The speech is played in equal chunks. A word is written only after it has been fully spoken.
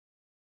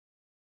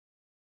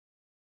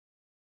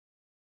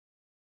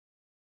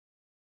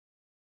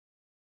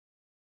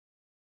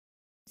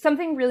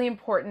something really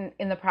important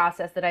in the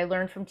process that I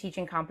learned from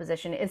teaching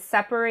composition is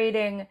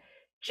separating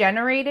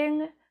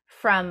generating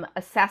from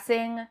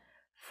assessing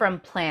from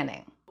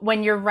planning.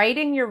 When you're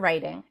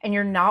writing and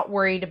you're not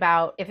worried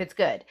about if it's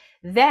good.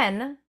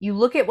 Then you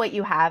look at what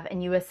you have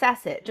and you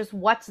assess it. Just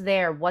what's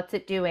there, what's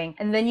it doing?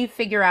 And then you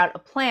figure out a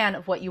plan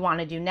of what you want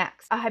to do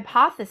next. A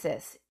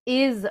hypothesis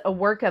is a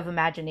work of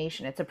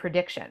imagination. It's a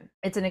prediction.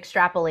 It's an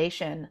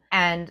extrapolation.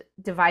 And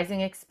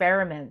devising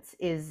experiments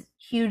is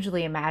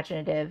hugely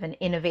imaginative and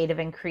innovative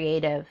and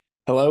creative.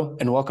 Hello,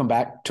 and welcome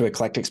back to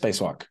Eclectic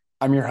Spacewalk.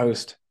 I'm your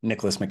host,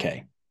 Nicholas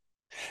McKay.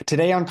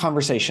 Today on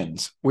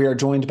Conversations, we are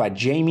joined by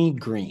Jaime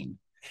Green.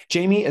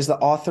 Jaime is the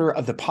author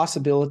of The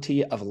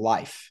Possibility of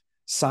Life,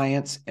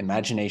 Science,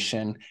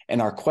 Imagination,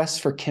 and Our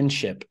Quest for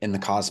Kinship in the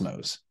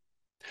Cosmos.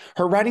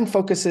 Her writing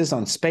focuses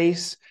on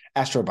space,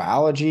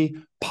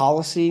 astrobiology,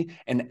 policy,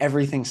 and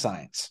everything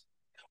science.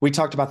 We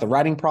talked about the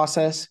writing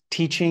process,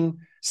 teaching,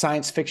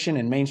 science fiction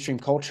and mainstream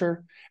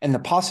culture, and the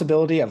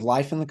possibility of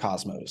life in the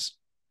cosmos.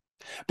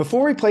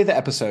 Before we play the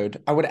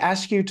episode, I would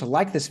ask you to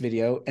like this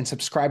video and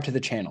subscribe to the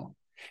channel.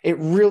 It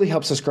really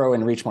helps us grow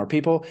and reach more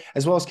people,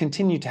 as well as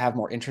continue to have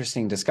more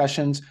interesting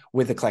discussions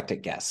with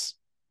eclectic guests.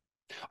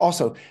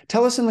 Also,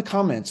 tell us in the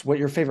comments what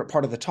your favorite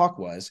part of the talk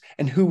was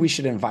and who we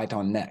should invite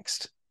on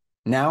next.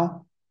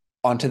 Now,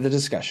 on to the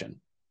discussion.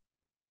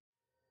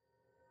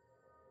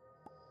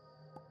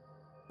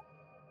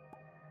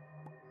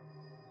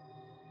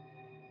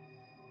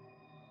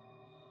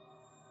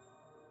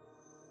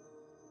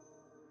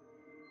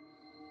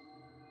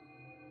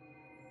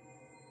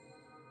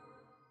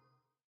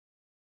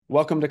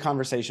 Welcome to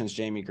Conversations,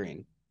 Jaime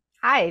Green.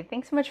 Hi,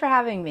 thanks so much for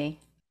having me.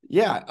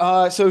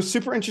 Yeah, so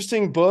super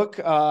interesting book.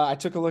 I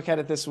took a look at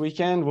it this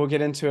weekend. We'll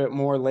get into it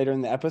more later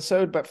in the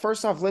episode. But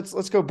first off,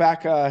 let's go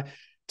back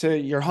to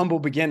your humble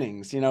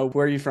beginnings.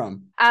 Where are you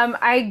from?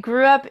 I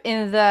grew up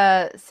in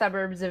the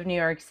suburbs of New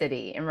York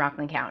City in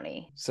Rockland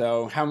County.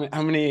 So how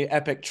many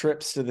epic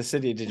trips to the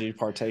city did you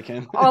partake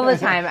in? All the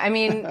time. I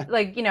mean,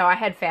 I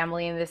had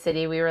family in the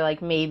city. We were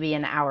like maybe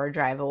an hour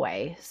drive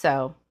away.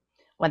 So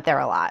went there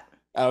a lot.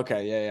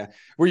 Okay, yeah.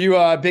 Were you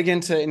big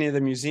into any of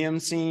the museum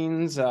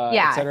scenes,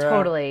 Yeah, etc.?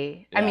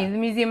 totally. Yeah. I mean, the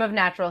Museum of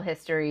Natural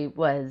History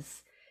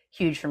was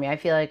huge for me. I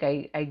feel like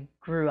I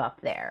grew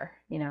up there,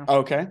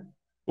 Okay.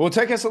 Well,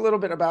 take us a little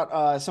bit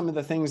about some of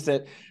the things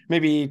that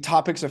maybe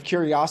topics of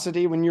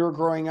curiosity when you were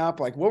growing up.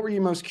 Like, what were you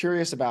most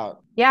curious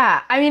about?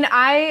 Yeah, I mean,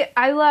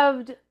 I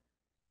loved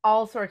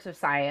all sorts of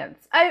science.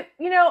 I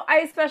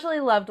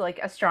especially loved like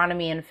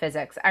astronomy and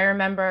physics. I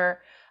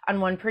remember on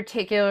one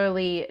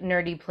particularly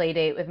nerdy play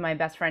date with my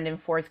best friend in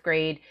fourth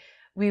grade,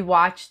 we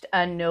watched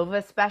a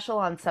Nova special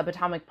on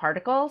subatomic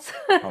particles.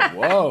 Oh,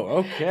 whoa,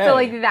 okay. So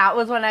like that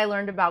was when I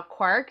learned about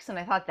quarks, and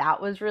I thought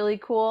that was really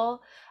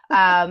cool.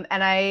 And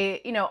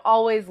I,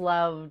 always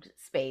loved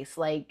space,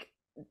 like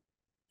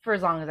for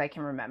as long as I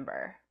can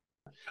remember.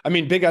 I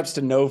mean, big ups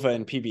to Nova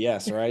and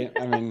PBS, right?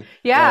 I mean,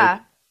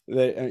 Yeah.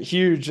 the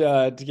huge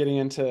getting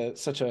into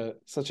such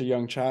a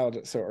young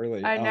child so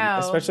early. I know.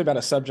 Especially about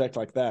a subject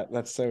like that.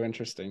 That's so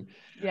interesting.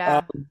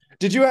 Yeah.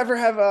 Did you ever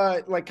have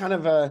who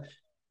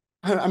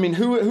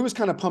was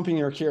kind of pumping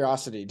your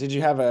curiosity? Did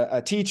you have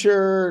a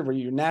teacher? Were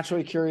you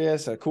naturally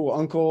curious? A cool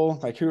uncle?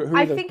 Like who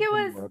I are those think people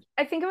in the world?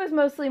 I think it was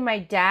mostly my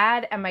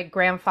dad and my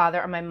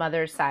grandfather on my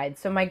mother's side.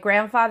 So my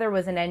grandfather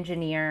was an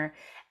engineer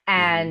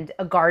and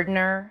a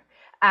gardener.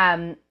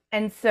 And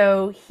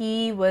so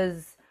he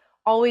was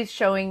always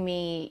showing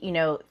me,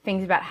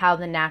 things about how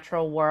the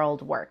natural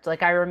world worked.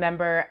 Like I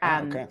remember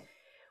Okay.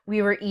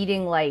 we were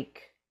eating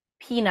like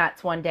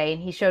peanuts one day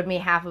and he showed me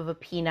half of a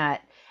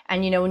peanut.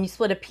 And when you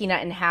split a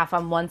peanut in half,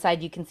 on one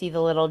side you can see the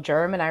little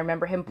germ. And I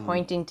remember him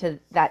pointing to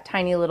that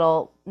tiny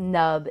little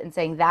nub and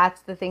saying,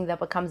 that's the thing that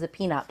becomes a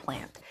peanut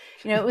plant.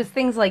 It was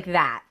things like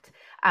that.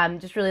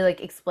 Just really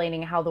like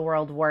explaining how the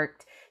world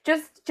worked.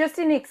 Just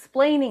in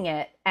explaining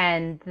it.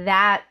 And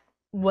that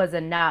was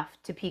enough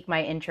to pique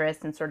my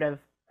interest and sort of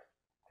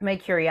my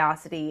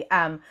curiosity.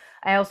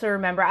 I also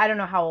remember, I don't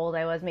know how old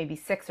I was, maybe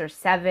 6 or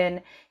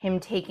 7, him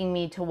taking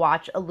me to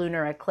watch a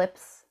lunar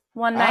eclipse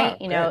one night.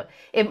 Okay.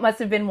 It must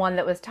have been one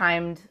that was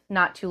timed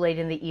not too late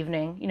in the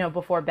evening,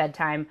 before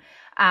bedtime.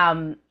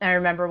 I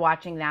remember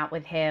watching that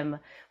with him.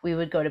 We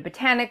would go to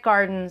botanic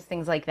gardens,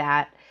 things like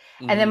that.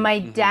 And then my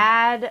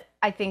dad,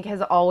 I think,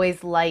 has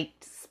always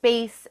liked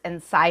space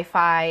and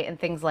sci-fi and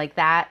things like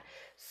that.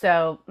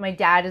 So my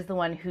dad is the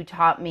one who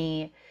taught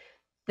me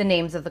the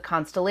names of the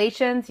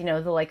constellations,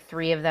 the like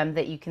 3 of them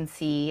that you can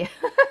see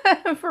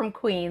from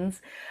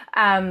Queens.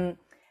 And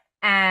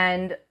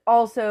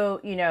also,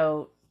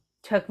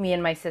 took me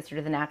and my sister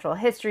to the Natural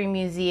History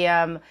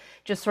Museum,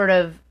 just sort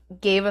of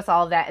gave us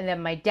all of that. And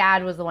then my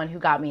dad was the one who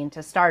got me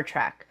into Star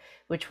Trek,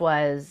 which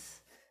was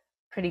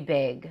pretty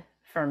big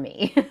for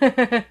me.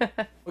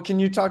 Well, can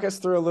you talk us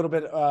through a little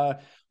bit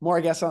more,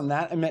 I guess, on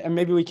that? And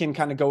maybe we can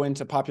kind of go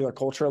into popular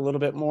culture a little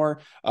bit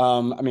more.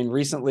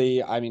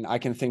 Recently, I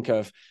can think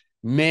of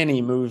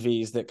many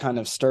movies that kind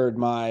of stirred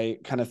my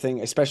kind of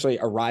thing, especially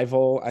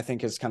Arrival, I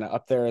think is kind of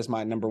up there as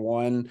my number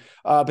one.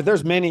 But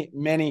there's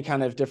many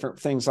kind of different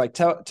things. Like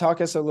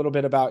talk us a little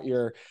bit about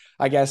your,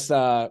 I guess,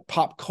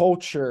 pop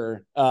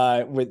culture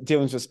with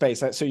dealings with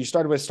space. So you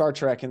started with Star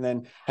Trek, and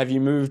then have you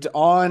moved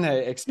on,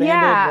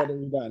 expanded? Yeah. What have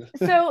you done?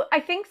 So I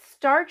think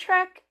Star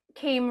Trek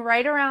came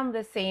right around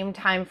the same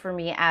time for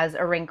me as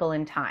A Wrinkle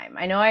in Time.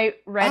 I know I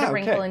read A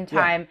Wrinkle Okay. in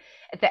Yeah. Time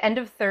at the end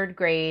of third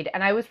grade,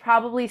 and I was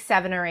probably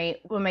 7 or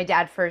 8 when my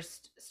dad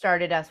first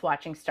started us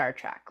watching Star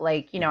Trek.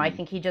 Like, I Mm-hmm.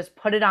 think he just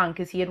put it on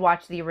because he had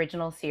watched the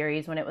original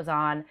series when it was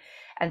on.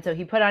 And so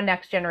he put on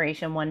Next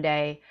Generation one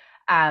day.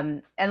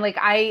 And like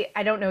I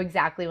don't know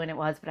exactly when it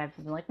was, but I've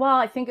been like, well,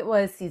 I think it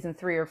was season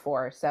 3 or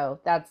 4. So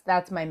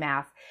that's my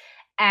math.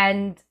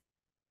 And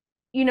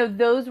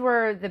those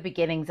were the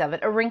beginnings of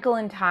it. A Wrinkle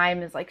in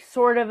Time is like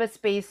sort of a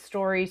space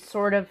story,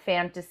 sort of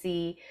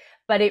fantasy,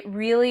 but it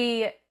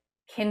really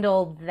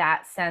kindled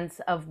that sense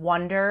of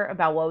wonder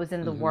about what was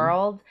in the Mm-hmm.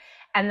 world.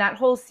 And that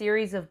whole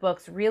series of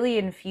books really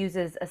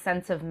infuses a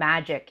sense of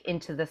magic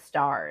into the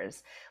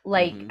stars.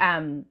 Like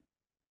Mm-hmm.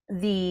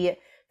 the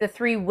the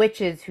three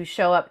witches who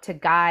show up to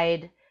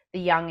guide the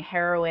young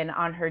heroine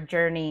on her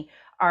journey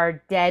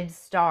are dead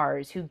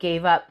stars who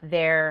gave up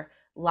their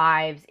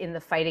lives in the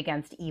fight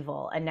against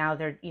evil, and now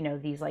they're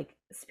these like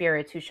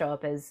spirits who show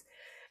up as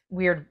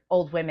weird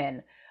old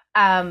women.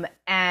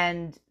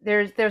 And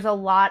there's a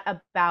lot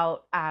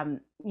about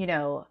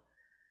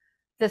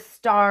the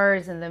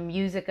stars and the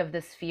music of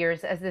the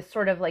spheres as this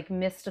sort of like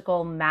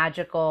mystical,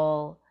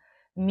 magical,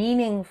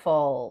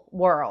 meaningful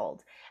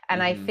world.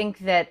 And I Mm-hmm. think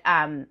that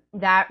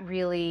that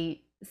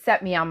really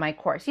set me on my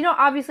course.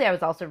 Obviously I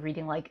was also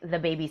reading like The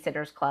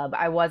Babysitter's Club.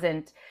 I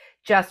wasn't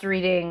just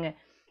reading,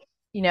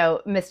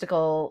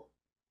 mystical,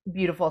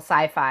 beautiful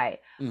sci-fi.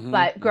 Mm-hmm.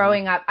 But Mm-hmm.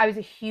 growing up, I was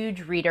a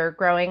huge reader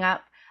growing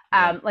up.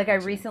 Yeah, Like I me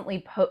too.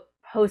 recently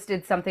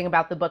posted something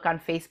about the book on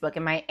Facebook,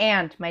 and my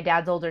aunt, my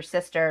dad's older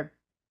sister,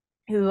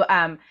 who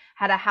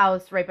had a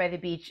house right by the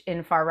beach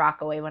in Far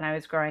Rockaway when I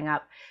was growing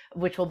up,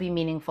 which will be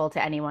meaningful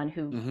to anyone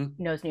who Mm-hmm.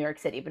 knows New York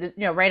City, but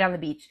right on the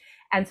beach.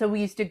 And so we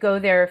used to go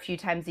there a few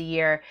times a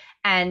year.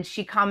 And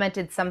she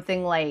commented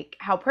something like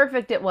how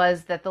perfect it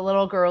was that the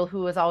little girl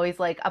who was always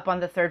like up on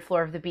the third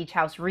floor of the beach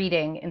house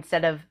reading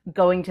instead of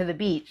going to the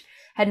beach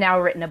had now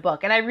written a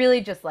book. And I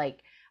really just like,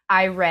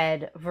 I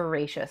read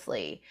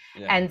voraciously.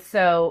 Yeah. And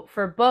so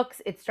for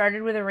books, it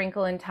started with A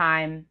Wrinkle in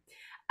Time.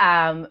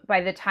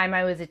 By the time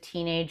I was a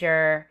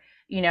teenager,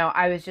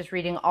 I was just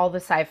reading all the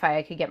sci-fi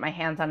I could get my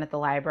hands on at the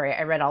library.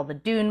 I read all the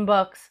Dune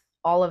books,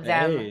 all of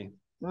them. Hey.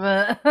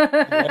 I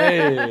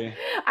Hey.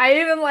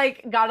 even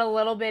like got a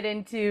little bit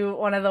into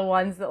one of the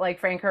ones that like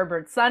Frank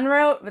Herbert's son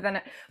wrote, but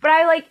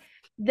I like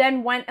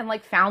then went and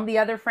like found the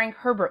other Frank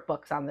Herbert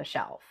books on the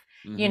shelf,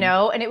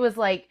 Mm-hmm. and it was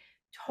like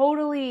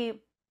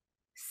totally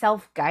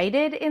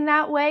self-guided in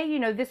that way.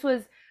 This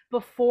was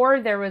before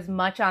there was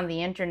much on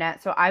the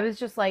internet, so I was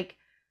just like,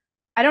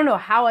 I don't know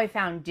how I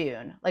found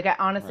Dune. Like, I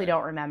honestly Right.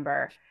 don't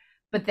remember.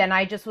 But then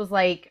I just was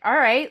like, all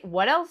right,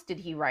 what else did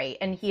he write?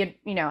 And he had,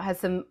 has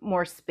some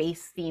more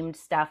space themed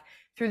stuff.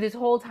 Through this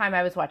whole time,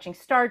 I was watching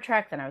Star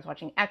Trek, then I was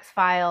watching X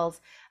Files.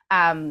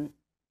 Um,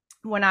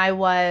 when I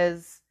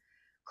was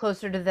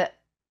closer to the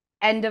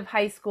end of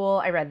high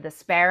school, I read The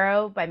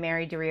Sparrow by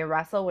Mary Doria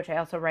Russell, which I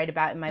also write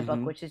about in my book,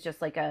 Mm-hmm. which is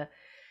just like a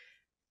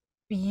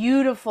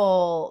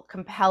beautiful,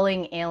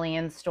 compelling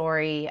alien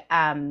story,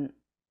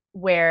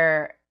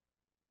 where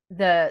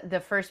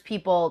the first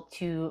people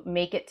to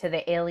make it to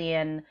the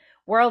alien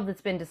world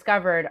that's been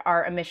discovered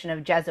are a mission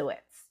of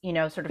Jesuits,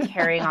 sort of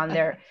carrying on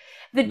their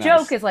the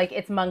joke Nice. is like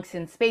it's monks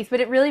in space,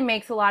 but it really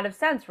makes a lot of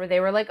sense where they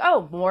were like,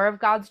 oh, more of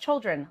God's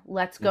children,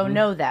 let's go Mm-hmm.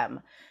 know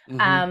them.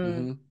 Mm-hmm. um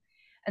Mm-hmm.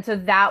 and so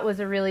that was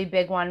a really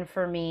big one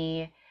for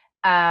me.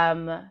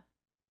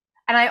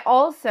 And I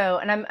also,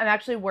 and I'm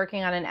actually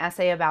working on an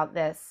essay about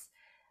this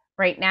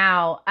right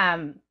now.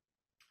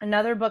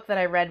 Another book that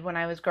I read when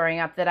I was growing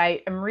up that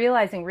I am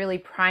realizing really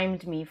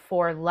primed me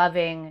for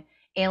loving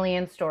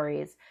alien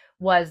stories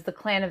was The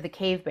Clan of the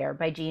Cave Bear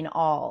by Jean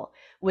Auel,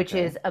 which Okay.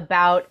 is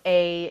about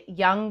a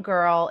young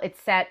girl. It's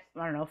set,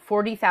 I don't know,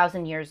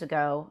 40,000 years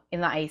ago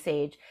in the Ice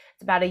Age.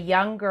 It's about a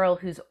young girl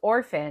who's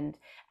orphaned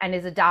and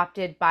is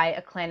adopted by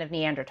a clan of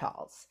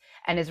Neanderthals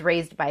and is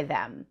raised by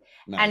them.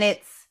 And Nice.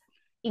 it's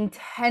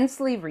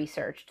intensely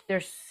researched.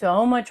 There's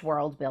so much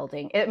world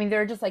building. I mean,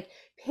 there are just like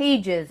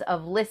pages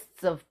of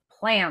lists of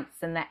plants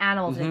and the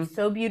animals, and Mm-hmm. it's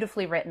so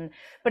beautifully written.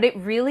 But it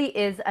really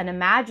is an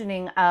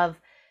imagining of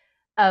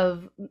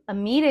a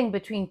meeting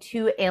between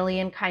two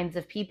alien kinds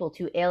of people,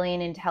 two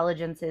alien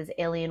intelligences,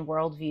 alien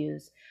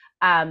worldviews.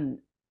 um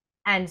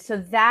and so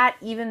that,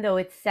 even though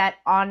it's set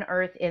on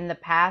Earth in the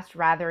past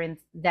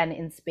than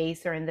in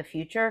space or in the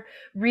future,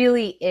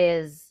 really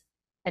is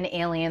an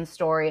alien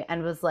story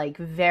and was like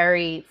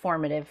very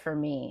formative for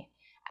me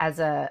as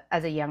a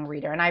young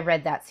reader. And I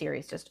read that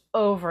series just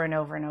over and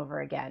over and over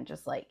again,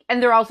 just like,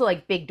 and they're also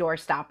like big door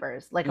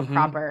stoppers, like a Mm-hmm.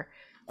 proper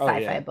Oh sci-fi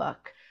yeah.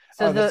 book.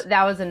 So Oh, that's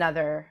that was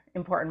another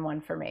important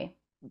one for me.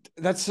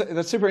 That's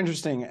super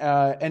interesting.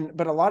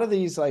 But a lot of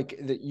these like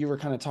that you were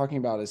kind of talking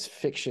about is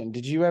fiction.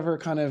 Did you ever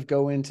kind of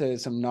go into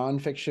some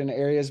nonfiction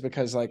areas?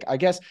 Because like I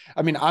guess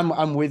I mean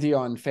I'm with you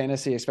on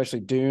fantasy, especially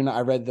Dune.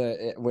 I read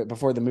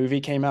before the movie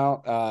came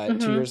out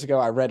 2 years ago.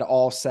 I read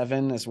all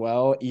seven as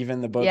well,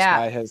 even the books Yeah.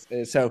 by his.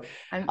 So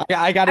I'm,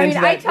 I got I mean,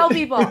 into I that. tell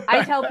people,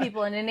 I tell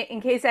people, and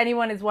in case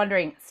anyone is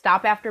wondering,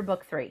 stop after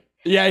book three.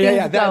 Yeah, yeah,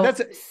 yeah. Things go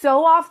That's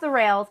so off the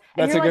rails,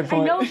 and that's you're a like, good I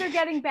point. know they're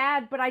getting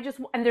bad, but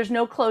and there's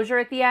no closure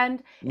at the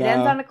end. It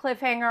ends on No, a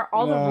cliffhanger.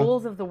 All the no,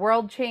 rules of the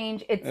world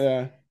change.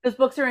 yeah. Those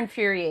books are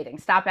infuriating.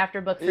 Stop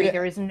after book three.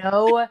 There Yeah. is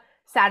no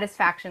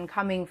satisfaction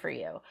coming for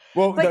you.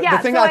 Well, But the yeah,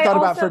 thing so I I thought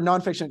about for also,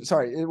 nonfiction,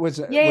 sorry, it yeah, was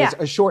yeah.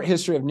 a short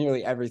history of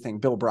nearly everything.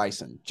 Bill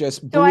Bryson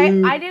just So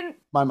blew I didn't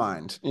my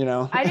mind, you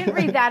know? I didn't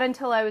read that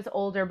until I was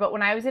older, but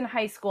when I was in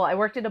high school, I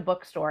worked at a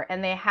bookstore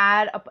and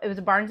it was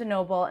a Barnes and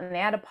Noble, and they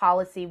had a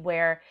policy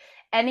where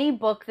any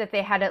book that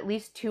they had at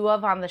least two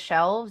of on the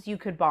shelves, you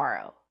could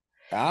borrow.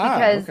 Ah,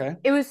 Because okay.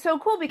 it was so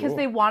cool because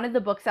they Cool. wanted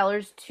the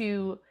booksellers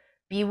to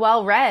be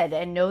well read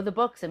and know the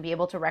books and be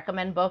able to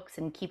recommend books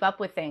and keep up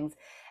with things.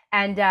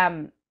 And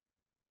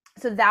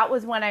so that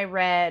was when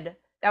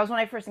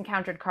I first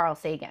encountered Carl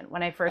Sagan,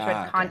 when I first read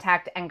Ah, okay.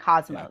 Contact and Yeah.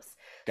 Cosmos.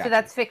 So Gotcha.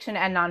 that's fiction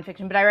and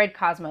nonfiction, but I read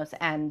Cosmos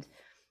and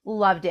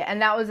loved it.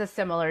 And that was a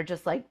similar,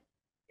 just like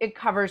it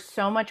covers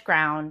so much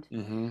ground.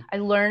 Mm-hmm. I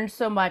learned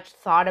so much,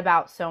 thought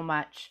about so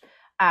much.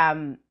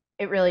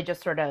 It really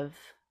just sort of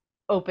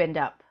opened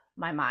up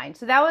my mind.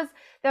 So that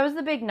was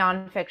the big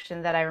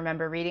nonfiction that I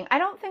remember reading. I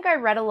don't think I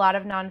read a lot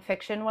of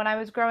nonfiction when I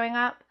was growing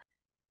up.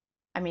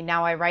 I mean,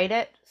 now I write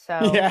it,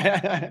 so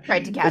Yeah.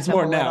 tried to It's catch up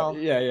more a now.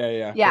 little. Yeah, yeah,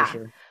 yeah, for Yeah.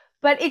 sure.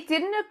 But it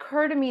didn't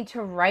occur to me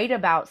to write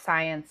about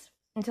science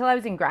until I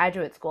was in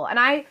graduate school.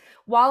 And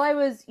while I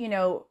was,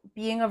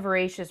 being a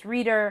voracious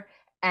reader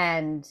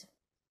and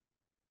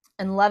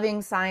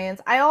loving science,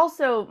 I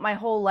also my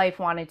whole life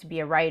wanted to be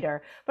a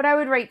writer, but I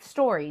would write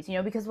stories,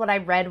 because what I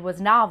read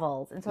was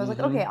novels. And so I was like,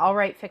 okay, Mm-hmm. I'll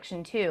write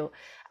fiction too.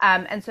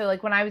 And so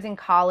like when I was in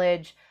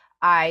college,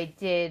 I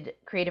did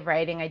creative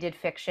writing, I did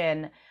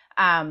fiction.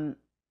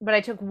 But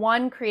I took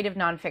one creative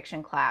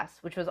nonfiction class,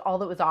 which was all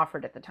that was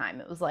offered at the time.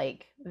 It was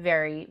like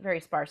very, very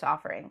sparse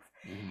offerings.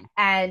 Mm-hmm.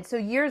 And so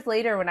years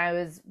later, when I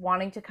was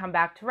wanting to come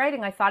back to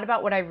writing, I thought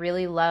about what I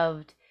really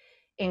loved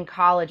in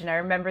college, and I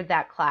remembered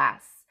that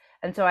class.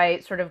 And so I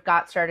sort of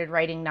got started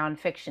writing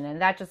nonfiction,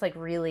 and that just like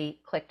really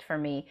clicked for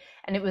me.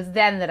 And it was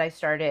then that I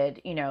started,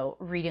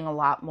 reading a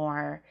lot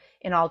more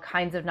in all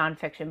kinds of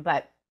nonfiction.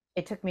 But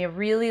it took me a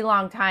really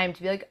long time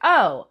to be like,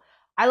 oh,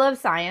 I love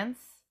science,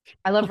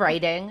 I love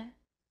writing,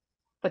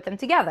 put them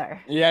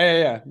together. Yeah, yeah,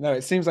 yeah. No,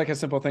 it seems like a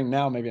simple thing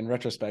now, maybe in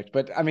retrospect.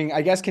 But I mean,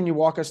 I guess can you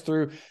walk us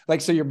through like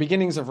so your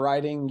beginnings of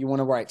writing, you want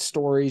to write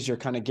stories, you're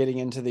kind of getting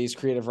into these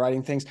creative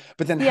writing things,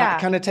 but then Yeah,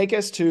 kind of take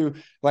us to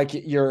like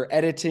your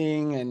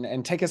editing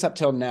and take us up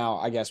till now,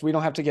 I guess. We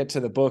don't have to get to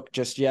the book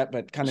just yet,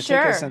 but kind of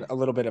take us sure. a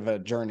little bit of a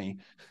journey.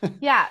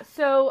 Yeah,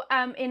 so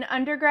in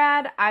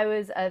undergrad, I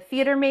was a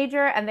theater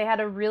major, and they had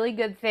a really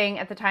good thing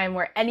at the time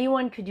where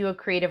anyone could do a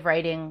creative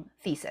writing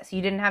thesis.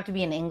 You didn't have to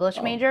be an English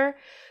Oh, major.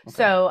 okay.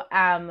 So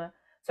I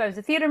was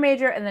a theater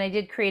major, and then I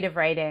did creative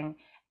writing,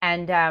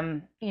 and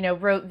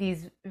wrote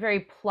these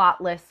very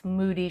plotless,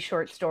 moody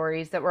short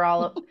stories that were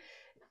all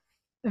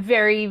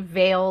very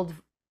veiled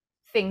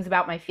things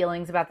about my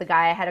feelings about the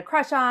guy I had a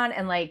crush on,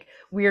 and like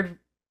weird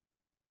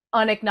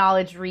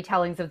unacknowledged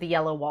retellings of the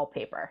yellow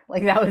wallpaper.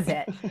 Like that was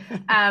it.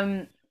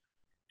 Um,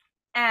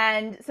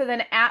 and so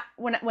then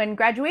when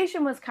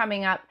graduation was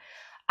coming up,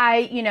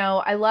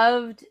 I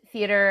loved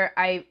theater.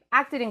 I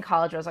acted in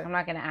college. I was like, I'm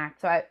not going to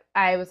act. So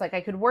I was like,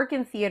 I could work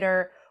in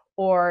theater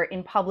or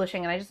in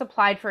publishing, and I just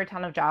applied for a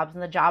ton of jobs.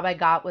 And the job I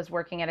got was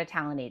working at a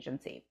talent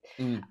agency,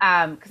 Mm,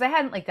 because I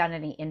hadn't like done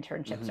any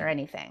internships hmm. or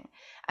anything.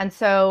 And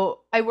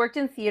so I worked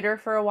in theater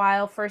for a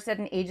while, first at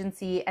an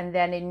agency and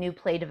then in new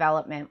play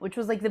development, which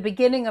was like the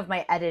beginning of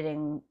my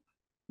editing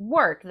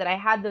work. That I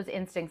had those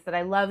instincts, that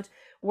I loved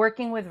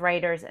working with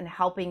writers and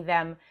helping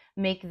them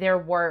make their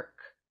work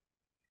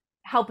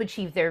help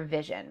achieve their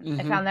vision.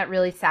 I Hmm. found that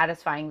really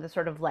satisfying, the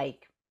sort of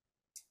like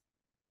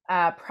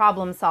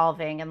problem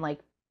solving and like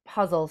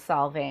puzzle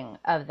solving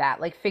of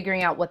that, like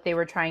figuring out what they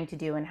were trying to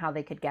do and how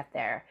they could get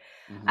there.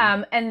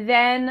 Hmm. And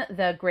then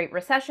the Great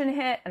Recession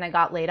hit, and I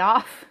got laid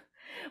off,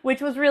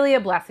 which was really a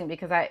blessing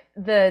because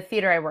the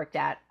theater I worked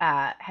at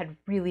had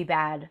really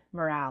bad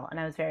morale, and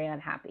I was very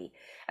unhappy.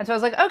 And so I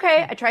was like,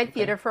 okay, I tried Okay.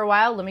 theater for a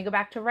while. Let me go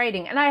back to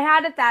writing. And I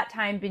had at that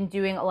time been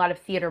doing a lot of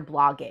theater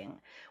blogging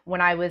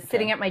when I was Okay.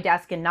 sitting at my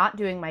desk and not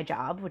doing my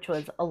job, which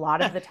was a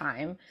lot of the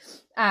time.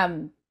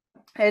 Um,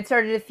 I had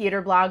started a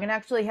theater blog and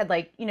actually had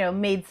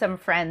made some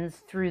friends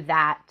through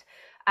that.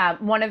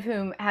 One of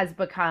whom has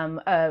become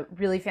a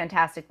really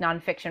fantastic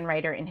nonfiction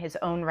writer in his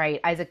own right,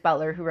 Isaac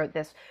Butler, who wrote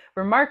this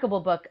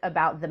remarkable book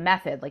about the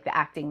method, like the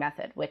acting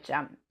method, which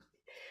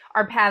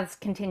our paths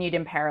continued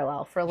in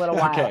parallel for a little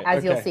while, Okay.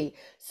 as you'll Okay. see.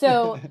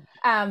 So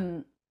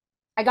um,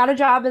 I got a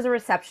job as a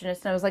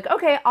receptionist, and I was like,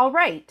 okay, I'll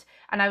write.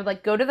 And I would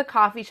like go to the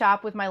coffee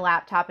shop with my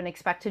laptop and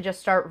expect to just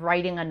start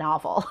writing a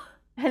novel.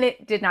 And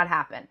it did not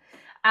happen.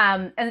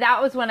 And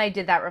that was when I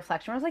did that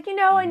reflection. I was like,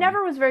 I Hmm.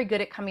 never was very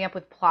good at coming up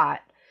with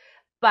plot,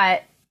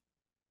 but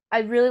I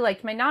really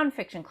liked my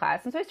nonfiction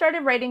class. And so I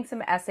started writing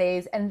some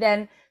essays. And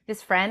then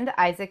this friend,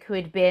 Isaac, who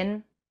had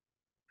been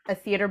a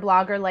theater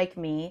blogger like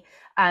me,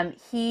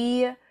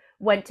 he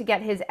went to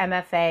get his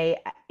MFA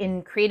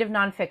in creative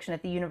nonfiction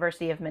at the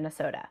University of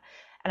Minnesota.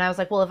 And I was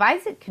like, well, if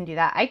Isaac can do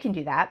that, I can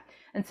do that.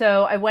 And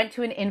so I went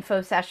to an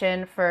info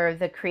session for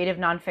the creative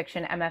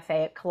nonfiction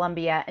MFA at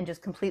Columbia and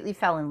just completely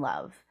fell in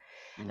love.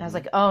 And I was Hmm.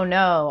 like, oh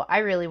no, I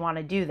really want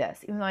to do this,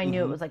 even though I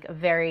knew it Hmm. was like a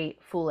very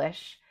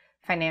foolish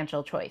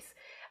financial choice.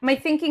 My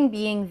thinking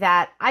being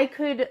that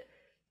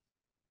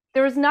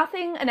there was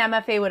nothing an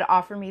MFA would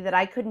offer me that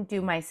I couldn't do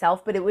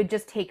myself, but it would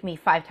just take me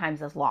 5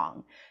 times as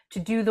long to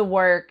do the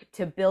work,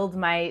 to build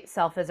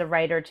myself as a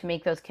writer, to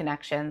make those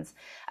connections.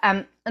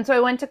 And so I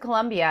went to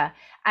Columbia.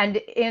 And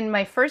in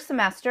my first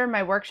semester,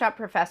 my workshop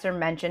professor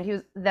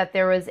mentioned that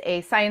there was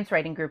a science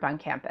writing group on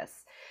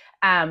campus.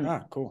 Um,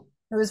 Ah, cool.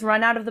 it was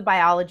run out of the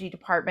biology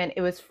department.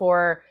 It was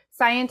for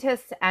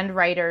scientists and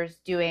writers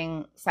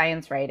doing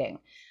science writing.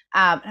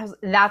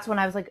 That's when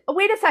I was like, oh,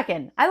 wait a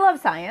second. I love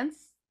science.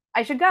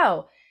 I should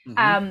go. Hmm.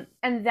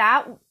 And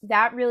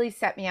that really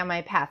set me on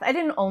my path. I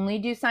didn't only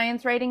do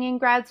science writing in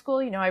grad school.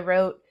 I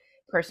wrote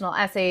personal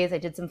essays. I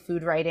did some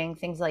food writing,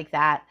 things like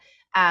that.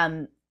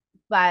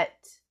 But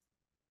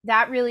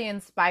that really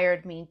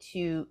inspired me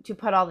to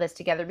put all this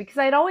together because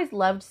I'd always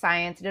loved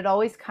science. It had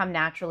always come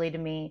naturally to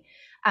me.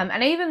 And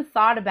I even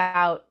thought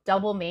about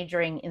double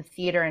majoring in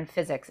theater and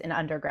physics in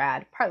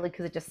undergrad, partly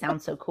because it just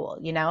sounds so cool,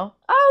 you know?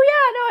 Oh,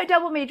 yeah, no, I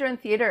double major in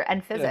theater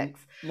and Yeah, physics.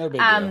 no big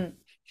deal. Um,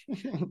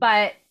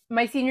 but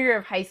my senior year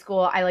of high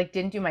school, I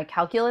didn't do my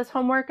calculus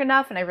homework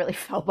enough and I really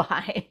fell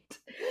behind.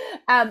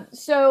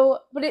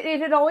 But it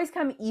had always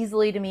come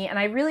easily to me. And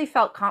I really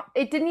felt,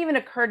 it didn't even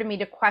occur to me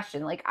to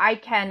question, like, I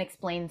can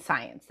explain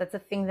science. That's a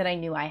thing that I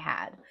knew I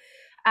had.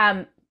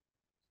 Um,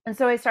 and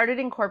so I started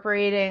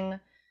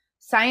incorporating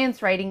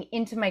science writing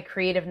into my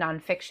creative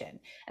nonfiction.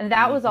 And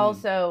that was Hmm.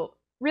 also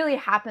really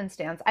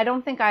happenstance. I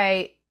don't think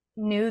I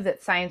knew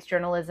that science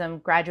journalism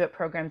graduate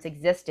programs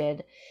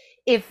existed.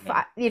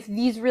 Right. If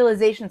these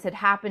realizations had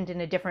happened in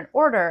a different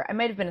order, I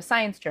might have been a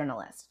science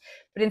journalist.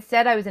 But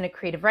instead, I was in a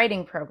creative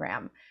writing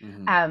program.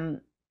 Hmm.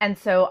 And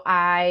so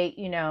I,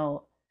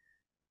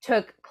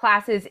 took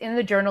classes in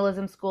the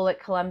journalism school at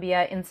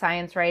Columbia in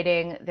science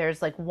writing.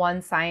 There's like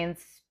one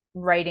science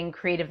writing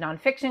creative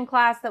nonfiction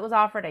class that was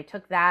offered. I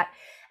took that.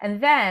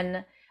 And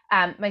then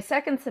my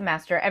second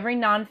semester, every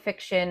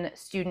nonfiction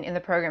student in the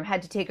program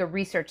had to take a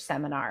research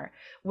seminar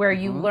where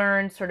you Hmm.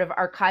 learn sort of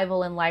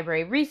archival and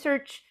library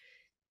research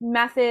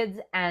methods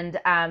and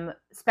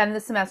spend the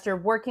semester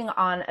working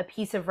on a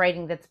piece of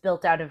writing that's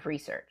built out of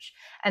research.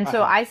 And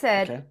so Uh-huh.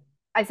 Okay.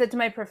 I said to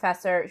my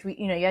professor,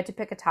 you had to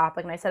pick a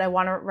topic, and I said I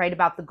want to write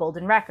about the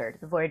Golden Record,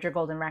 the Voyager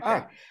Golden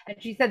Record, Ah. and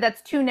she said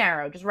that's too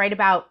narrow. Just write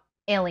about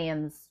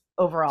aliens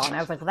overall. And I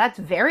was like, well, that's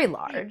very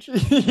large.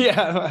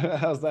 Yeah,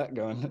 how's that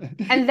going?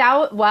 And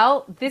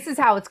this is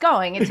how it's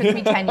going. It took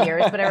me 10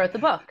 years, but I wrote the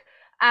book.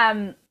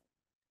 Um,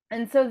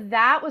 and so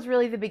that was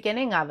really the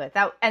beginning of it.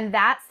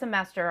 That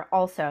semester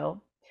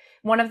also,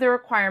 one of the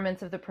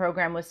requirements of the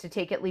program was to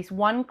take at least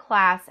one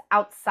class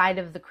outside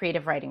of the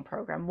creative writing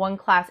program, one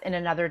class in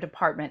another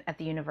department at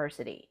the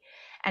university.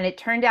 And it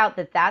turned out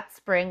that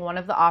spring, one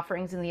of the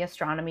offerings in the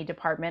astronomy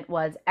department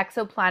was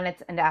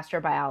exoplanets and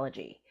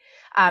astrobiology.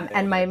 And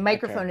Nailed my it. Okay.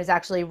 microphone is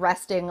actually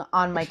resting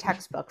on my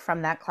textbook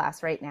from that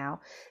class right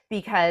now,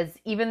 because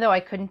even though I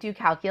couldn't do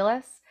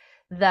calculus,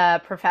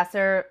 the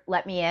professor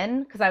let me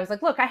in because I was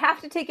like, look, I have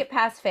to take it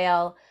pass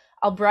fail.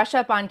 I'll brush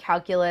up on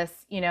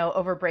calculus,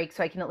 over break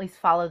so I can at least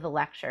follow the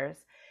lectures.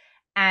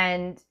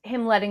 And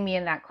him letting me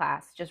in that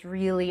class just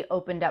really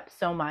opened up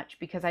so much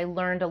because I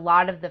learned a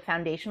lot of the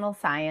foundational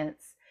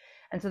science.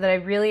 And so that I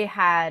really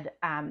had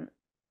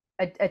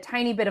a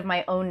tiny bit of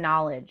my own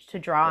knowledge to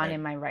draw on Right.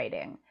 in my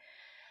writing.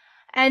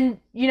 And,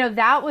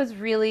 that was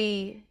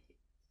really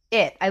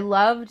it. I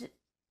loved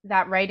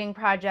that writing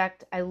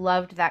project. I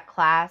loved that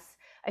class.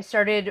 I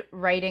started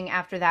writing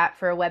after that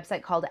for a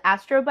website called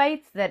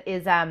Astrobites that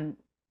is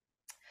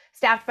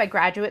staffed by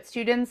graduate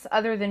students.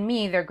 Other than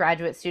me, they're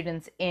graduate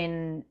students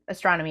in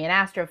astronomy and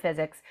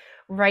astrophysics,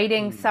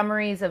 writing Mm.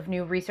 summaries of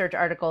new research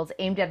articles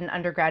aimed at an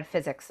undergrad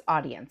physics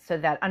audience so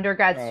that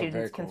undergrad Oh, students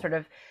very can cool. sort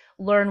of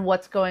learn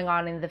what's going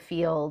on in the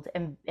field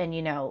and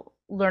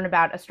learn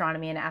about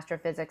astronomy and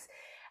astrophysics.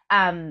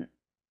 Um,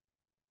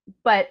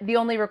 but the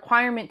only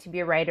requirement to be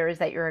a writer is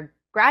that you're a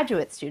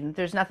graduate student.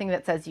 There's nothing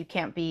that says you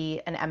can't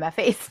be an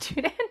MFA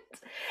student.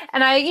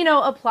 And I,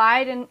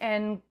 applied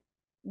and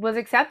was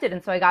accepted.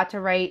 And so I got to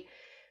write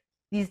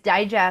these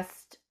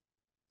digest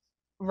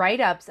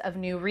write-ups of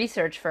new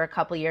research for a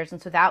couple years.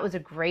 And so that was a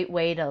great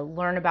way to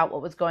learn about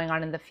what was going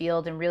on in the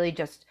field and really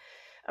just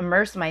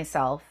immerse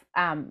myself.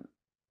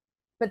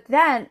 But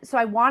then, so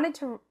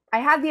I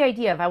had the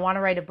idea of I want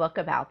to write a book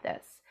about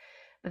this.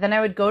 But then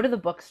I would go to the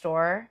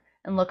bookstore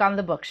and look on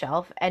the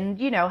bookshelf and,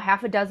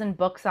 half a dozen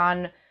books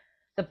on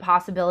the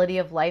possibility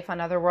of life on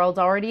other worlds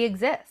already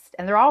exists.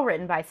 And they're all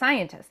written by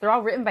scientists. They're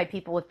all written by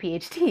people with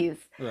PhDs.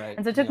 Right.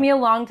 And so it took Yeah. me a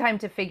long time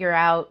to figure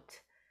out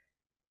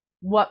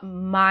what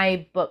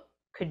my book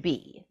could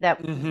be that,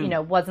 Hmm.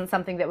 wasn't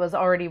something that was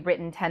already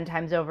written 10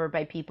 times over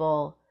by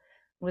people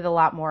with a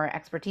lot more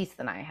expertise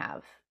than I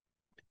have.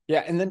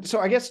 Yeah, and then so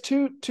I guess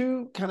two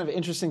kind of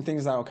interesting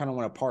things that I kind of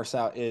want to parse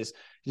out is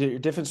your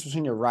difference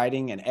between your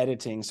writing and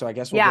editing. So I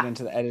guess we'll get Yeah.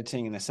 into the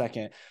editing in a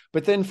second.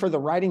 But then for the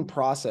writing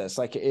process,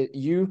 like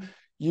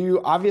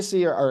you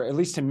obviously are, or at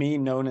least to me,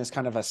 known as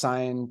kind of a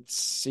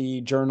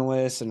sciencey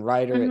journalist and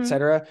writer, et Mm-hmm.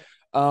 cetera,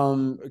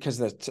 because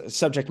the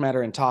subject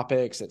matter and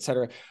topics, et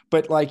cetera.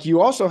 But like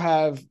you also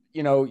have,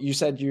 you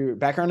said you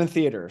background in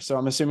theater, so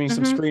I'm assuming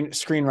some Mm-hmm.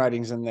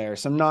 screenwritings in there,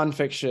 some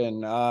nonfiction,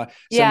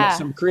 Yeah.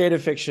 some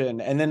creative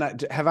fiction, and then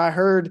have I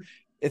heard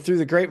through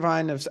the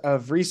grapevine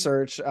of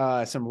research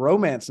some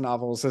romance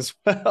novels as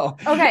well,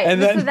 Okay,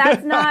 and so then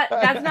that's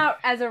not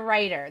as a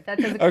writer,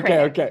 that's as a okay,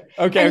 critic. okay,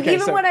 okay, And okay.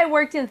 even So when I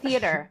worked in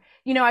theater,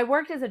 I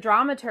worked as a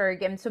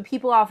dramaturg, and so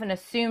people often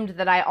assumed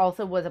that I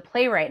also was a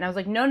playwright, and I was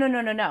like, no, no, no,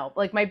 no, no.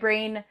 Like my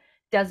brain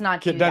does not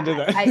get do done to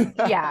that. I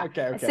that. Yeah,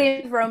 Okay, okay.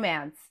 same with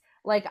romance.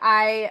 Like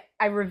I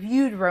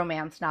reviewed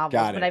romance novels,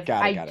 Got but it.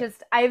 Got it. Got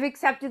it. I've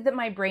accepted that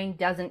my brain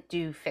doesn't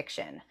do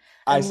fiction.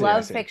 I I see. I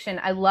love see.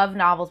 fiction. I love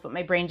novels, but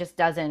my brain just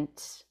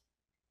doesn't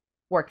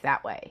work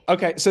that way.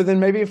 Okay, so then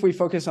maybe if we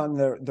focus on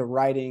the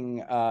writing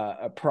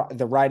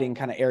the writing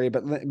kind of area,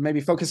 but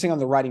maybe focusing on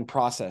the writing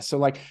process. So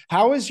like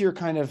how has your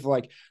kind of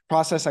like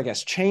process, I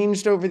guess,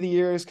 changed over the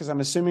years? Because I'm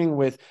assuming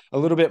with a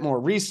little bit more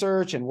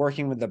research and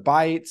working with the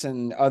bites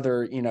and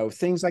other,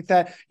 things like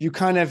that, you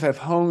kind of have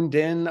honed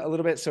in a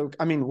little bit. So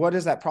I mean, what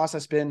has that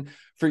process been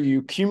for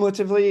you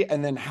cumulatively?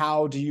 And then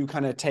how do you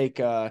kind of take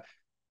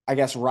I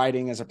guess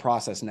writing as a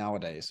process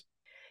nowadays?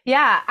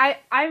 Yeah,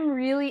 I'm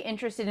really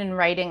interested in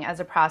writing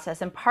as a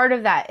process, and part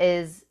of that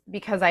is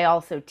because I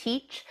also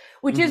teach,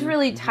 which is Hmm.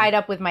 really Hmm. tied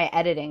up with my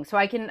editing. So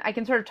I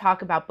can sort of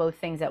talk about both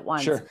things at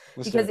once. Sure,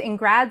 let's do Because it. in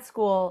grad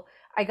school,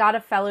 I got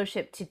a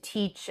fellowship to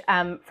teach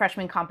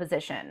freshman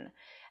composition,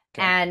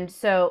 Okay. and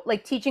so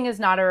like teaching is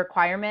not a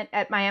requirement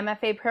at my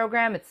MFA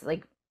program. It's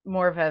like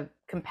more of a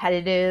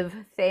competitive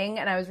thing,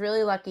 and I was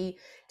really lucky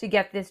to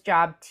get this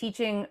job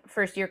teaching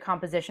first year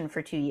composition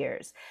for 2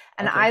 years,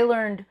 and Okay. I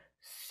learned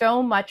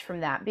so much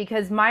from that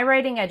because my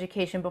writing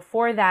education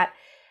before that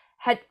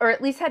had, or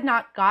at least had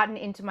not gotten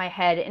into my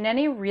head in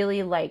any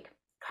really like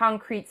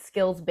concrete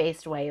skills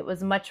based way. It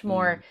was much Mm.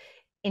 more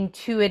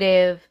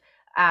intuitive,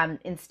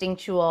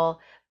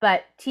 instinctual.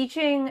 But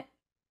teaching,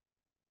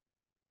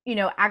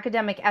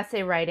 academic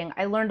essay writing,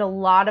 I learned a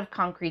lot of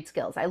concrete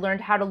skills. I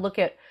learned how to look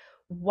at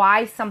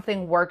why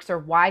something works or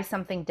why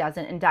something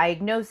doesn't and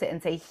diagnose it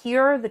and say,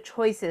 here are the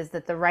choices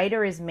that the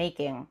writer is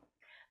making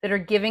that are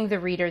giving the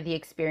reader the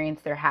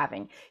experience they're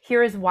having.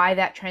 Here is why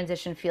that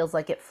transition feels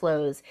like it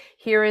flows.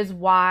 Here is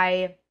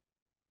why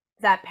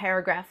that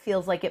paragraph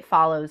feels like it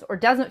follows or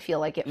doesn't feel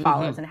like it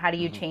follows. Hmm. And how do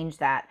you Hmm. change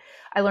that?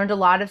 I learned a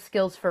lot of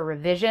skills for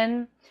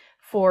revision,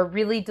 for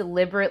really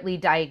deliberately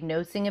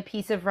diagnosing a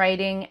piece of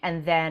writing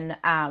and then,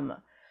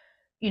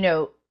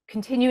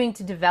 continuing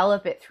to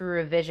develop it through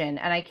revision.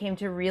 And I came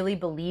to really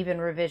believe in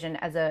revision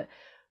as a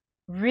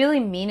really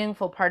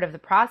meaningful part of the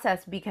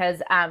process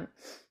because,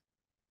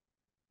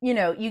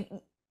 you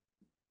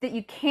that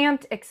you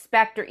can't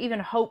expect or even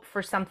hope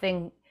for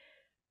something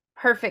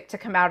perfect to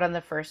come out on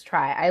the first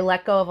try. I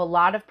let go of a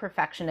lot of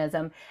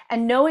perfectionism,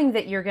 and knowing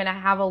that you're going to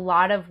have a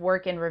lot of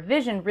work in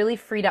revision really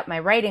freed up my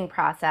writing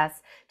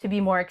process to be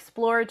more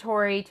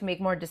exploratory, to make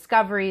more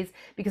discoveries,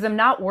 because I'm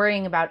not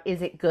worrying about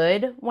is it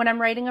good when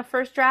I'm writing a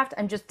first draft.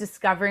 I'm just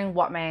discovering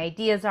what my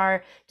ideas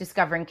are,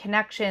 discovering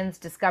connections,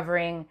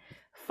 discovering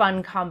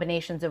fun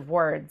combinations of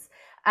words.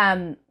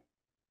 Um,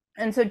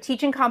 and so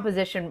teaching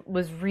composition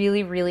was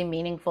really, really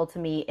meaningful to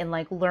me in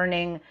like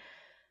learning,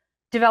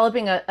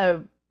 developing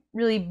a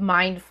really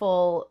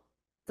mindful,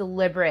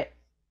 deliberate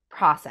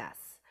process,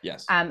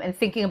 Yes. and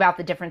thinking about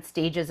the different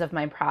stages of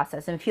my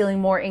process and feeling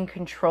more in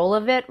control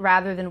of it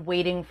rather than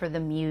waiting for the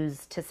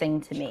muse to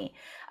sing to me.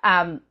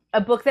 A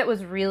book that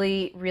was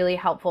really, really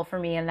helpful for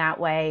me in that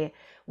way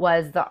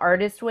was The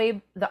Artist's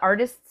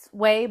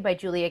Way by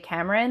Julia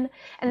Cameron.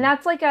 And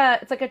that's like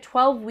it's like a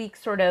 12-week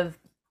sort of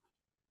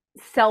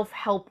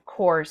self-help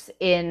course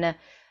in,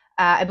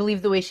 I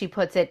believe the way she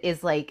puts it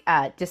is like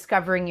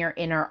discovering your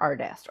inner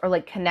artist, or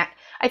like connect.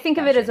 I think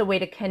of it as Gotcha. a way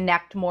to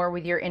connect more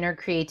with your inner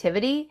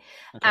creativity.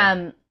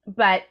 Okay.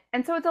 But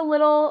and so it's a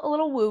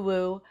little woo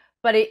woo,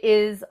 but it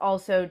is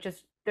also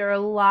just, there are a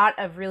lot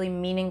of really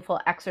meaningful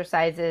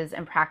exercises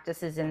and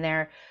practices in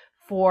there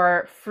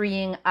for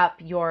freeing up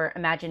your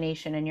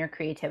imagination and your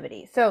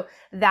creativity. So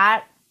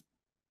that,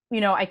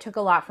 I took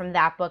a lot from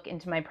that book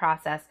into my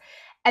process.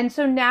 And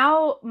so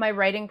now my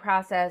writing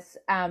process,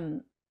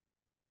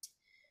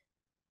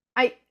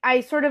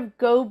 I sort of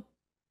go,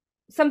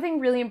 something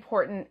really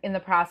important in the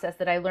process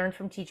that I learned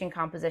from teaching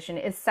composition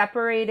is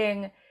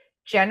separating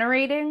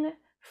generating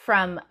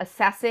from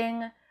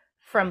assessing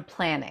from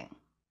planning.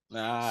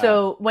 Ah,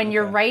 So when okay.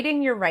 you're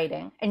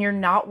writing, and you're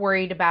not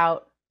worried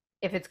about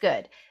if it's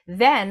good.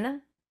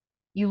 Then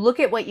you look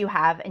at what you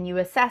have and you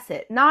assess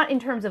it, not in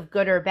terms of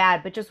good or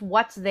bad, but just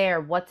what's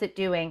there, what's it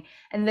doing,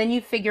 and then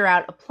you figure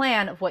out a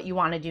plan of what you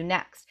want to do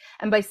next.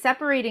 And by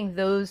separating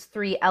those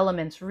three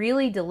elements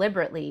really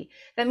deliberately,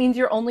 that means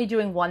you're only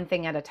doing one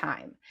thing at a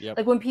time. Yep.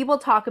 Like when people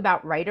talk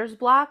about writer's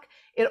block,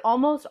 it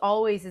almost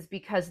always is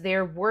because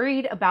they're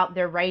worried about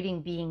their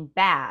writing being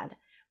bad,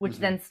 which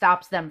then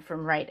stops them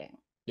from writing.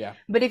 Yeah.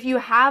 But if you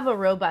have a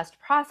robust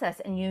process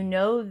and you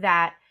know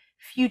that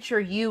future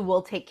you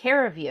will take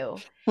care of you,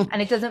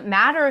 and it doesn't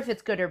matter if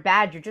it's good or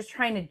bad, you're just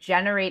trying to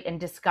generate and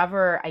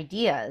discover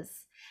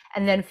ideas.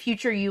 And then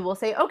future you will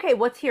say, okay,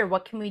 what's here?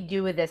 What can we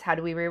do with this? How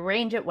do we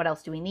rearrange it? What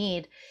else do we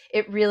need?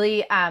 It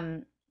really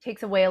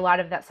takes away a lot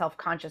of that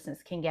self-consciousness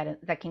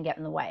that can get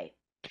in the way.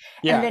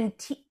 Yeah. And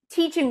then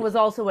teaching was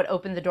also what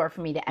opened the door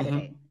for me to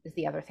editing, is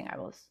the other thing I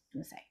was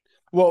going to say.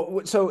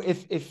 Well, so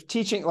if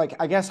teaching, like,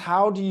 I guess,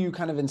 how do you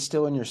kind of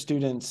instill in your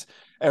students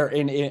or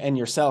in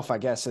yourself, I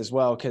guess, as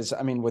well? Because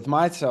I mean, with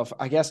myself,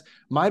 I guess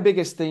my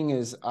biggest thing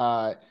is,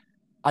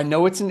 I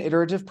know it's an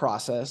iterative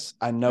process.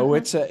 I know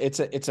it's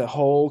a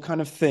whole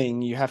kind of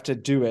thing. You have to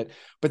do it.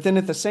 But then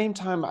at the same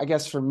time, I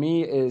guess for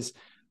me is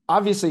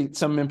obviously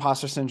some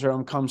imposter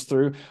syndrome comes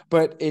through,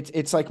 but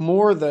it's like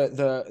more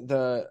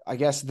the I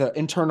guess the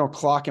internal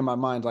clock in my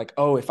mind, like,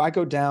 oh, if I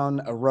go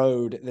down a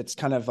road that's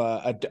kind of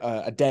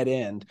a dead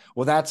end,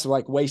 well, that's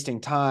like wasting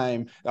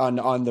time on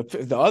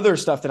the other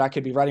stuff that I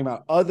could be writing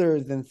about, other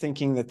than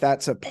thinking that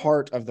that's a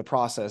part of the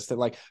process, that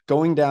like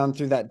going down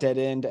through that dead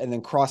end and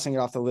then crossing it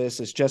off the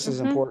list is just as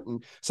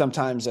important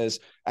sometimes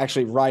as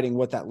actually writing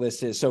what that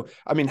list is. So,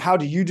 I mean, how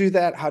do you do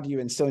that? How do you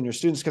instill in your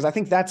students? Because I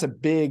think that's a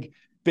big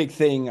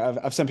thing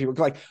of some people.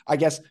 Like, I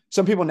guess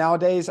some people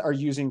nowadays are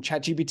using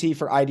ChatGPT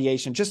for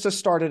ideation, just to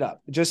start it up,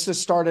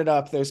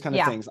 those kind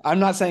of things. I'm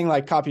not saying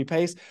like copy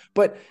paste,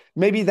 but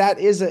maybe that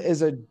is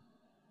a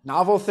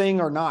novel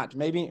thing or not.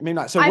 Maybe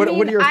not. So what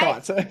are your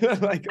thoughts?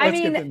 Like,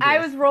 I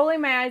was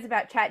rolling my eyes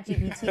about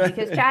ChatGPT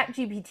because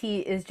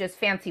ChatGPT is just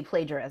fancy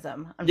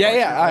plagiarism.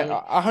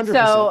 Yeah, 100%.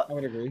 So, I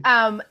would agree.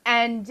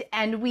 And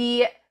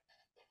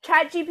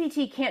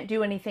ChatGPT can't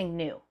do anything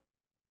new.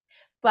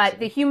 But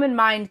the human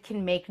mind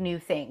can make new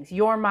things.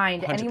 Your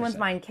mind, 100%. Anyone's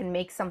mind can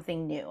make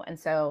something new. And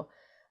so,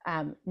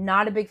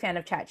 not a big fan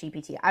of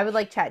ChatGPT. I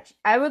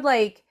would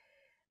like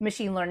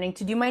machine learning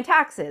to do my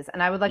taxes,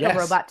 and I would like a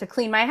robot to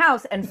clean my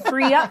house and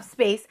free up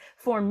space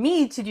for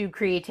me to do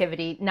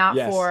creativity, not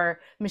for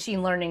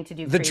machine learning to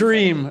do the creativity.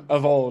 Dream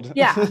of old.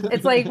 Yeah,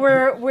 it's like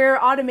we're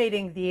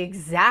automating the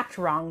exact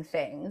wrong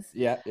things.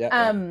 Yeah.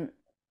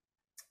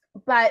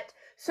 But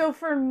so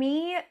for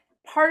me,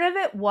 part of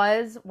it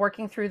was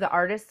working through the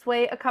artist's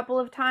way a couple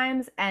of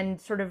times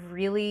and sort of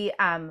really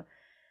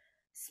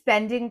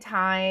spending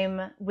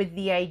time with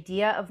the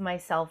idea of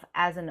myself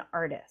as an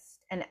artist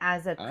and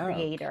as a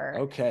creator.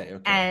 Okay.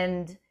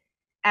 And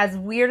as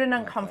weird and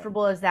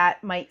uncomfortable as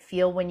that might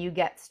feel when you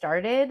get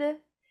started,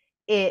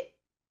 it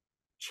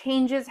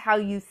changes how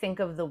you think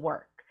of the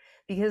work,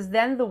 because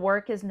then the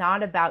work is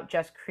not about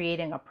just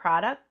creating a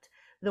product.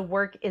 The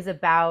work is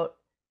about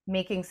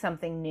making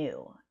something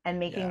new and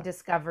making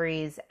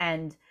discoveries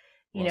and,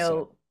 you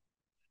know,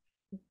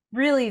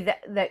 really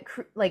that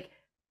like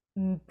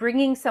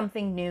bringing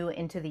something new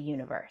into the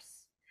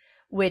universe,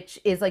 which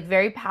is like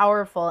very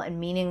powerful and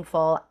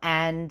meaningful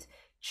and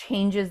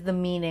changes the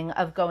meaning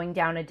of going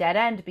down a dead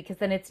end, because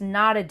then it's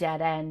not a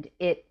dead end.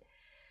 It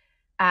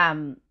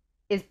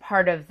is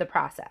part of the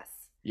process.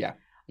 Yeah.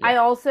 I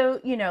also,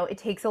 it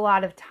takes a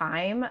lot of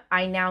time.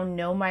 I now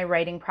know my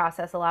writing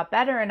process a lot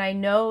better, and I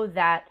know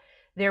that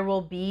there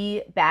will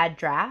be bad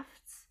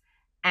drafts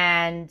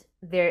and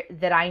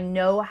that I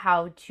know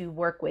how to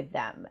work with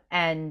them.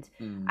 And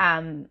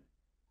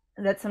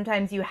that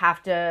sometimes you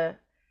have to,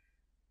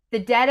 the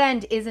dead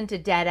end isn't a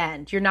dead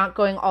end. You're not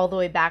going all the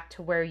way back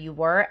to where you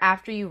were.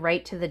 After you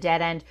write to the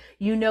dead end,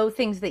 you know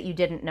things that you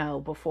didn't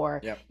know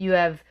before. Yep. You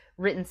have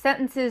written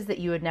sentences that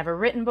you had never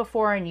written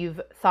before, and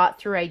you've thought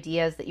through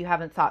ideas that you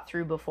haven't thought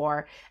through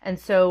before. And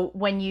so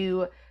when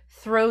you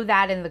throw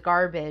that in the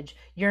garbage,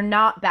 you're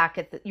not back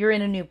you're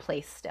in a new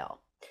place still.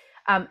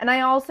 And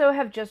I also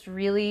have just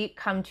really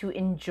come to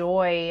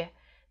enjoy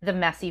the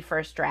messy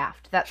first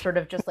draft, that sort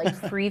of just like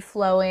free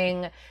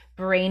flowing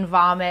brain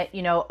vomit,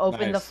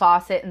 open the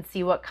faucet and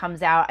see what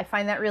comes out. I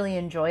find that really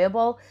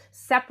enjoyable,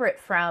 separate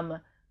from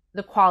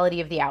the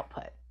quality of the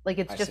output. Like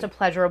it's just a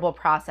pleasurable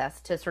process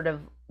to sort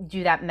of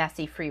do that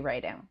messy free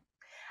writing.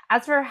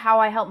 As for how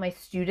I help my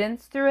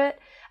students through it,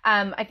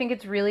 I think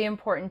it's really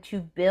important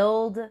to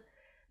build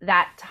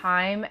that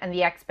time and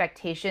the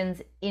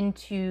expectations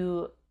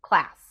into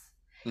class,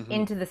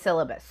 into the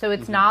syllabus. So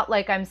it's not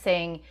like I'm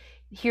saying,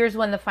 here's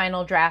when the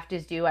final draft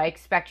is due. I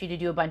expect you to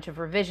do a bunch of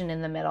revision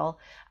in the middle.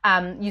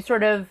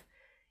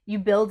 You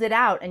build it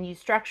out and you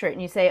structure it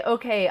and you say,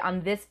 okay,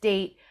 on this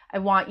date, I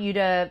want you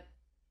to,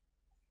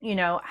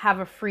 have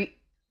a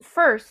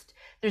first,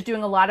 there's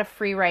doing a lot of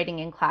free writing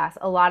in class,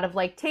 a lot of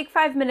like, take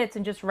 5 minutes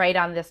and just write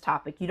on this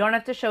topic. You don't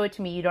have to show it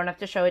to me. You don't have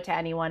to show it to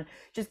anyone.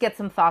 Just get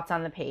some thoughts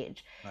on the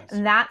page. Nice.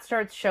 And that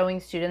starts showing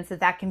students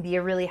that that can be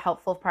a really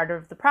helpful part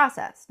of the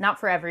process. Not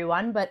for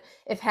everyone, but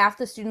if half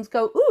the students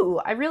go, ooh,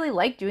 I really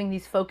like doing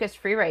these focused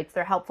free writes,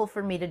 they're helpful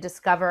for me to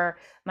discover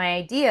my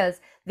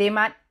ideas, they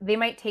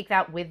might take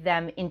that with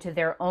them into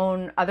their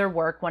own other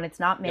work when it's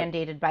not Yep.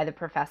 mandated by the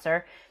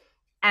professor.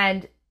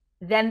 And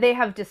then they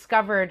have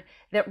discovered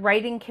that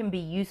writing can be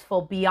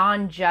useful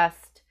beyond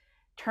just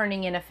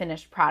turning in a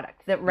finished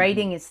product, that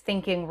writing is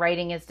thinking,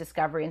 writing is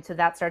discovery. And so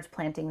that starts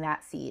planting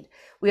that seed.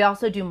 We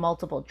also do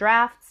multiple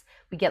drafts.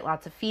 We get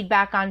lots of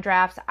feedback on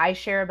drafts. I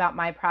share about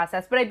my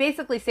process, but I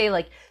basically say,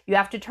 like, you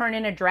have to turn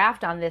in a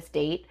draft on this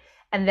date.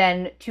 And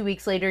then 2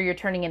 weeks later, you're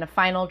turning in a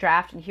final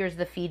draft, and here's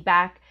the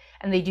feedback.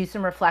 And they do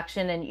some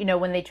reflection.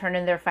 And, when they turn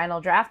in their final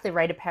draft, they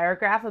write a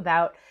paragraph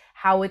about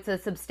how it's a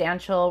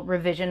substantial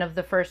revision of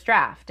the first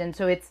draft. And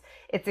so it's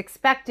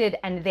expected,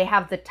 and they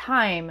have the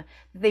time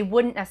that they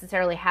wouldn't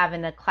necessarily have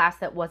in a class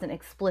that wasn't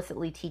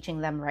explicitly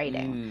teaching them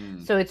writing.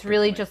 So it's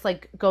really just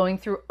like going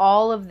through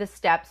all of the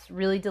steps,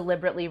 really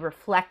deliberately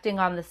reflecting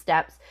on the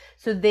steps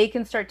so they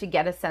can start to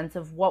get a sense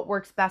of what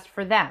works best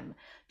for them.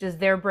 Does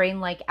their brain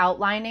like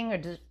outlining,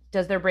 or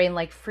does their brain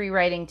like free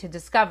writing to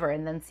discover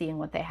and then seeing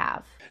what they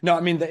have? No,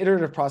 I mean, the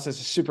iterative process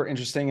is super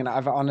interesting. And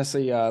I've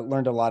honestly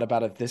learned a lot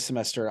about it this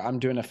semester. I'm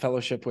doing a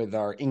fellowship with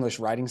our English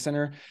Writing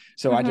Center.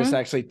 So I just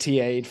actually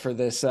TA'd for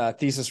this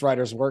thesis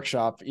writers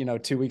workshop,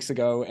 2 weeks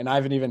ago. And I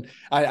haven't even,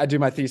 I do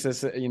my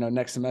thesis,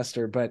 next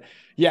semester. But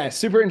yeah,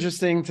 super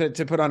interesting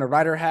to put on a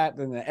writer hat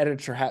and the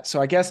editor hat. So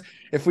I guess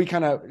if we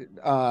kind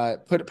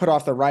of put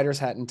off the writer's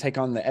hat and take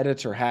on the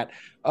editor hat,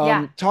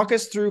 Yeah. talk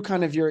us through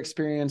kind of your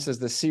experience as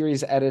the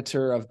series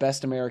editor of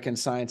Best American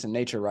Science and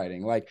Nature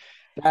Writing. Like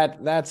I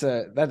bet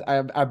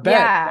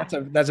Yeah.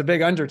 that's a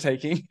big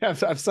undertaking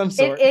of some It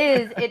sort.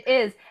 is, it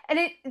is.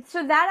 And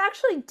so that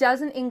actually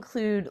doesn't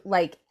include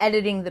like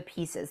editing the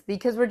pieces,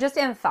 because we're just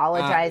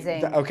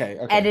anthologizing Okay.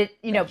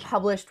 Gotcha.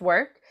 published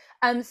work.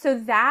 So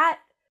that,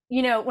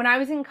 when I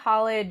was in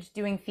college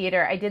doing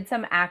theater, I did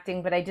some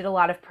acting, but I did a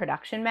lot of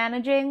production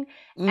managing,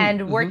 and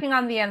Mm-hmm. working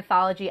on the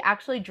anthology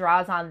actually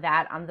draws on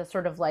that, on the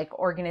sort of like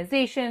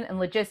organization and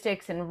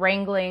logistics and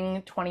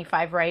wrangling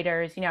 25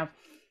 writers.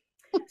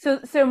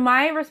 So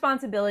my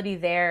responsibility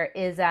there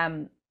is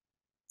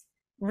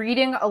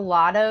reading a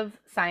lot of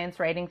science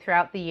writing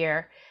throughout the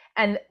year,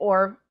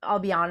 or I'll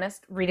be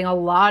honest, reading a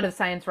lot of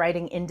science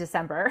writing in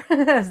December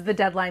as the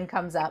deadline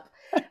comes up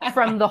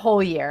from the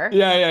whole year.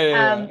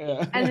 And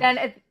Yeah.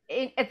 then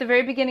at the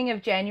very beginning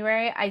of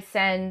January, I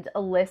send a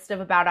list of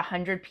about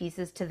 100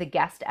 pieces to the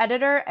guest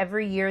editor.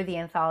 Every year, the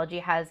anthology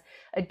has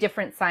a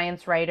different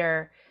science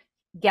writer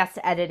guest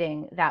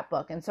editing that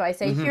book. And so I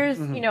say, here's,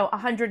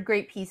 100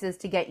 great pieces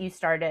to get you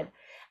started.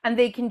 And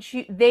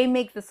they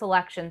make the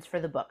selections for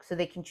the book. So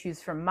they can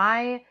choose from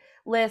my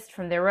list,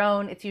 from their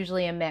own. It's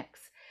usually a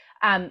mix.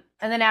 And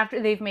then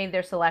after they've made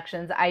their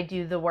selections, I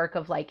do the work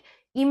of like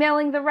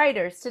emailing the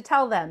writers to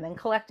tell them, and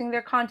collecting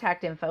their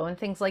contact info and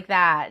things like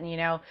that.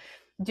 And,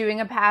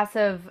 doing a pass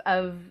of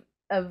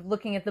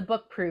looking at the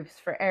book proofs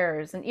for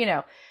errors, and,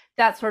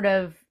 that sort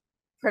of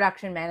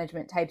production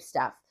management type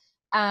stuff.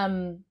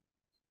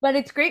 But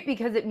it's great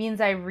because it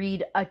means I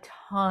read a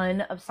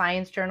ton of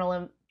science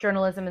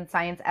journalism and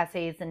science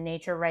essays and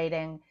nature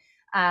writing,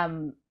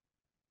 um,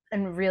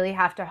 and really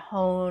have to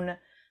hone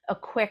a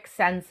quick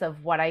sense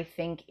of what I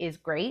think is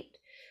great.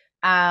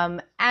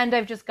 And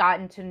I've just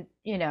gotten to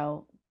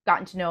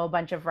know a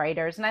bunch of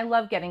writers, and I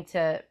love getting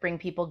to bring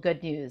people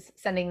good news,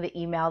 sending the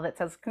email that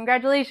says,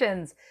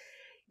 congratulations,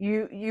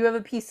 you have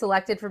a piece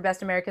selected for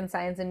Best American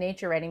Science and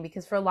Nature Writing,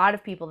 because for a lot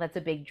of people that's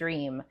a big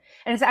dream.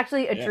 And it's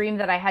actually a dream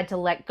that I had to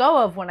let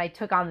go of when I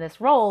took on this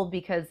role,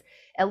 because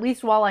at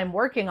least while I'm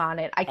working on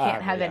it, I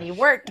can't have any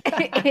work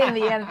in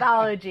the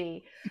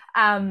anthology,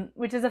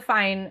 which is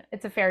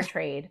it's a fair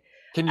trade.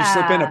 Can you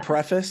slip in a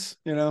preface,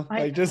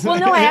 like just Well,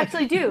 no, I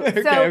actually do.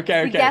 So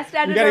okay. the guest You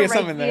gotta editor get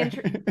something there.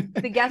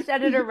 the guest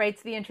editor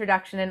writes the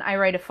introduction, and I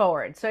write a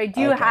forward. So I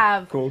do Okay.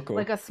 have Cool.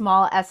 like a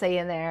small essay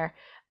in there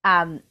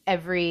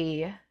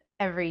every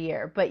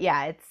year. But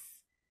yeah,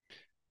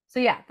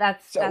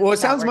 that's Well, it what that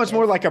sounds work much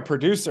more is. like a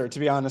producer, to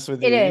be honest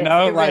with It you. is.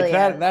 It Like really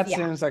that. is. That Yeah.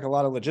 seems like a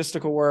lot of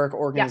logistical work, Yeah.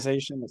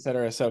 organization, et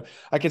cetera. So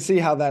I could see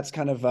how that's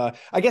kind of.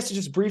 I guess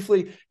just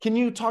briefly, can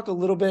you talk a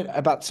little bit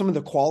about some of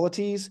the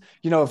qualities,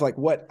 of like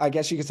what I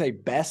guess you could say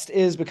best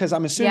is? Because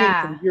I'm assuming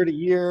from Yeah. year to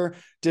year,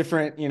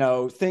 different,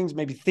 things,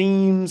 maybe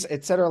themes,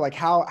 et cetera. Like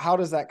how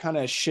does that kind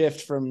of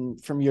shift from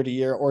year to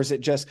year, or is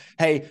it just,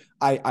 hey,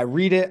 I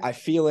read it, I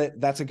feel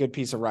it, that's a good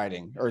piece of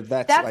writing, or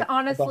that's That's like above the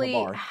honestly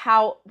bar?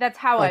 how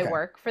I Okay.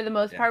 work for the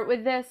most Yeah. part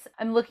with this.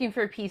 I'm looking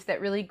for a piece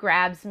that really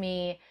grabs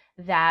me,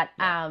 that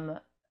Yeah.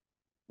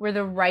 where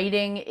the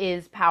writing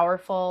is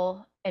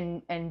powerful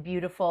and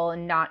beautiful,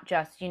 and not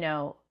just,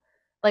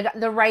 like,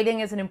 the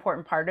writing is an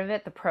important part of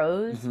it, the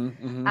prose.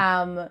 Mm-hmm.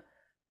 Um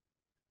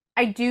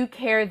I do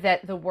care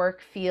that the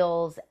work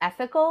feels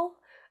ethical.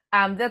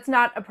 That's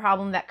not a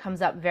problem that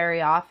comes up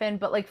very often,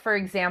 but like for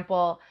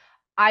example,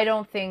 I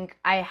don't think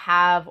I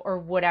have or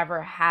would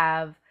ever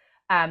have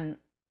um,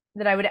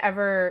 that I would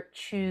ever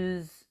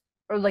choose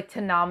or like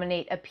to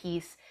nominate a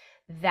piece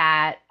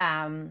that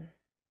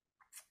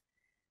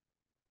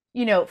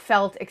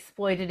felt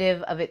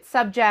exploitative of its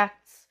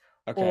subjects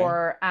Okay.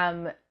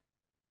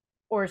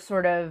 or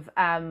sort of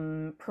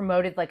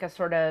promoted like a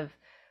sort of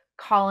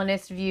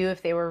colonist view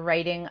if they were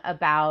writing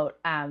about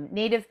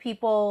native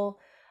people.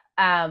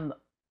 um,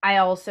 I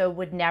also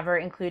would never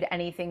include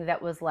anything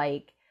that was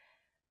like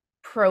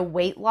pro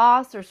weight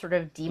loss or sort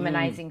of Mm,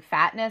 demonizing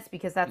fatness,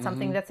 because that's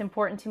something mm-hmm. that's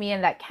important to me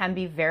and that can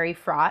be very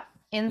fraught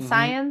in Mm-hmm.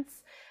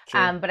 science.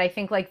 Sure. But I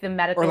think like the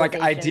Or like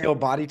medicalization ideal of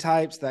body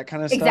types, that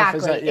kind of stuff.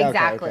 Is that, exactly, yeah, okay,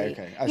 okay, exactly.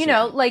 okay. I see what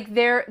you mean. Like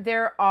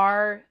there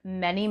are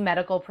many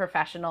medical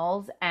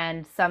professionals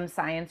and some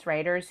science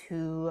writers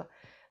who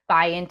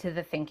buy into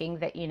the thinking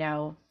that,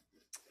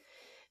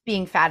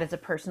 being fat is a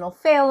personal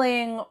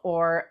failing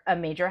or a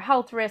major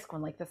health risk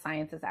when like the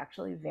science is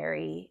actually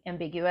very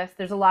ambiguous.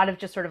 There's a lot of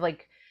just sort of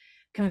like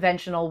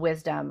conventional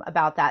wisdom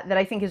about that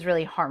I think is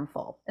really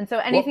harmful. And so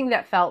anything Well,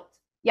 that felt,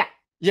 yeah.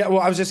 yeah, well,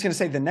 I was just going to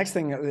say the next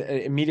thing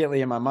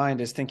immediately in my mind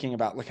is thinking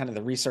about like kind of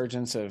the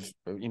resurgence of,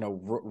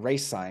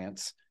 race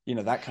science,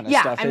 that kind of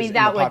Yeah, stuff I is mean in the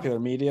that would popular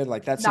media.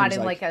 Like that not seems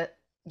in like, like a,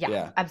 yeah,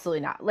 yeah, absolutely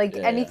not. Like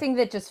yeah, yeah. anything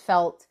that just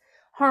felt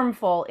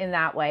harmful in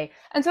that way.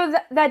 And so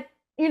that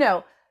you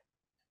know,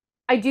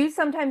 I do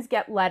sometimes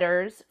get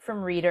letters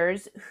from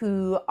readers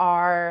who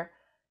are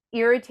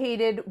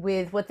irritated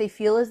with what they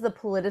feel is the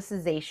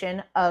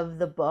politicization of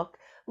the book,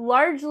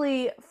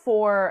 largely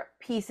for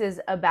pieces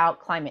about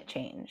climate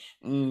change.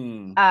 Got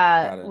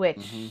it. Hmm.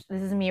 Which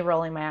this is me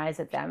rolling my eyes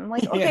at them. I'm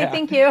like, okay, Yeah.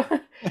 thank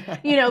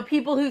you.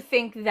 People who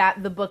think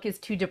that the book is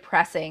too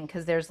depressing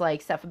because there's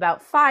like stuff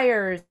about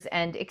fires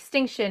and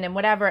extinction and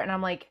whatever. And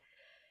I'm like,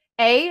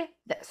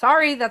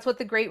 sorry, that's what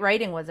the great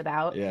writing was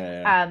about.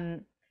 Yeah, yeah.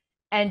 Um,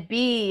 and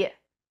B,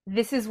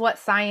 this is what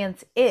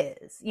science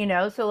is.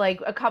 So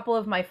like a couple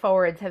of my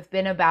forwards have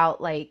been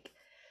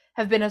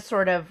a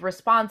sort of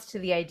response to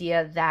the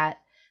idea that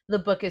the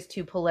book is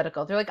too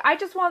political. They're like, I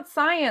just want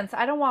science,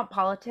 I don't want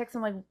politics.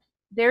 I'm like,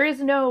 there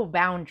is no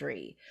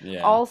boundary.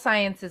 Yeah. All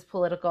science is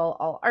political,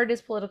 all art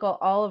is political,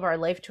 all of our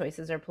life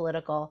choices are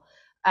political.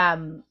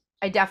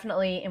 I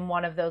definitely in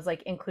one of those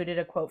like included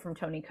a quote from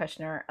Tony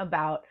Kushner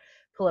about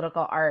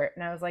political art,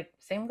 and I was like,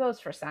 same goes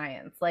for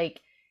science.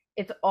 Like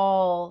it's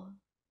all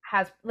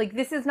has like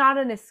this is not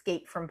an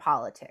escape from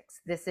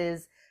politics. This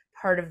is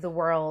part of the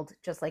world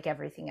just like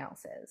everything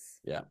else is.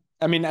 Yeah.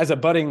 I mean, as a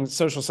budding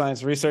social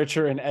science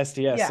researcher in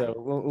SDS, Yeah. so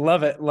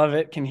love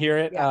it, can hear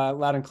it Yeah.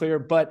 loud and clear.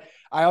 But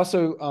I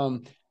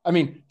also, I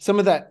mean, some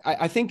of that,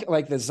 I think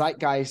like the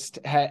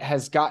zeitgeist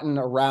has gotten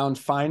around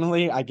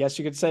finally, I guess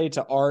you could say,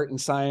 to art and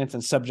science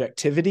and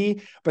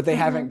subjectivity, but they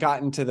haven't Mm-hmm.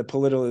 gotten to the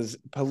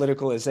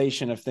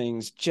politicalization of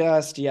things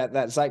just yet.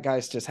 That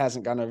zeitgeist just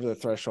hasn't gone over the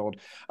threshold.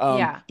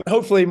 Yeah. But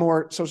hopefully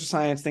more social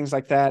science, things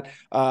like that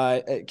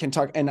can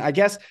talk. And I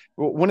guess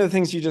one of the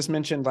things you just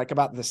mentioned, like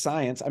about the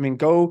science, I mean,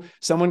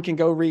 someone can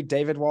go read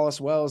David Wallace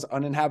Wells'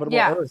 Uninhabitable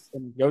Yeah. Earth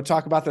and go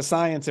talk about the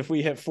science if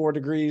we hit 4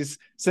 degrees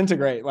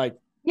centigrade. Like,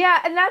 Yeah,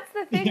 and that's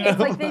the thing. It's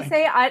like they like,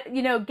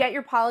 say, get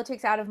your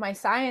politics out of my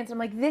science. I'm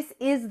like, this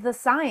is the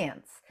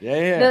science. yeah,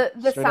 yeah,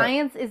 The straight up.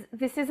 science is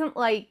this isn't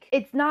like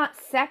it's not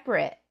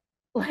separate.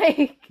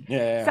 Like Yeah,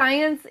 yeah.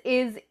 science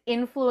is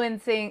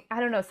influencing, I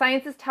don't know,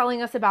 science is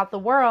telling us about the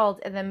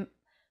world and then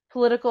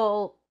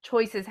political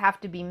choices have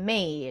to be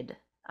made.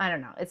 I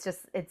don't know. It's just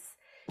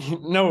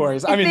No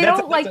worries. I if mean, they don't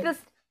that's like a, this,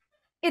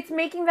 it's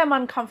making them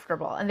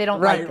uncomfortable and they don't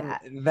like right.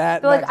 that.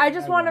 That, They're like, that's I what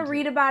just I want to wanted.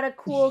 read about a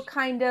cool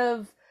kind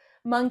of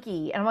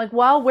monkey. And I'm like,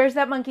 well, where's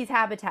that monkey's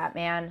habitat,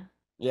 man? Come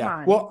Yeah.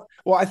 on.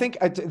 Well, I think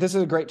this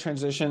is a great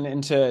transition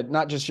into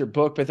not just your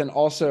book, but then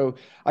also,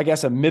 I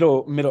guess, a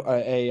middle,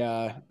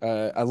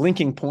 a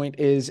linking point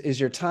is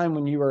your time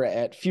when you were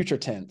at Future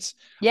Tense.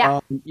 Yeah.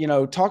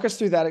 Talk us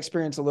through that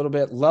experience a little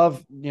bit.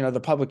 Love,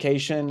 the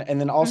publication, and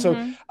then also,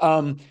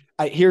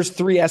 Mm-hmm. here's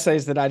 3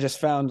 essays that I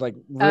just found like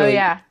Oh really,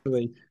 yeah.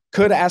 really.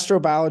 Could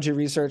astrobiology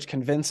research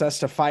convince us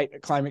to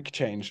fight climate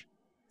change?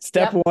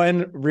 Step Yep.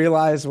 one: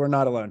 realize we're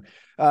not alone.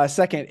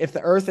 Second, if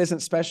the Earth isn't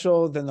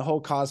special, then the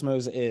whole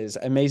cosmos is.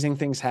 Amazing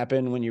things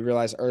happen when you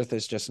realize Earth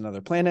is just another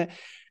planet.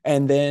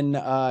 And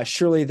then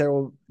surely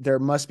there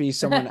must be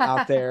someone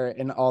out there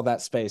in all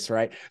that space,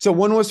 right? So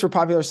one was for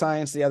popular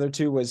science, the other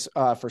two was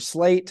for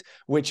Slate,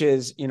 which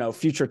is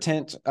Future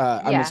Tent.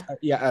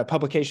 Yeah. A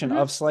publication Mm-hmm.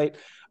 of Slate.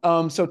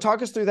 So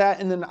talk us through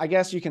that, and then I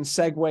guess you can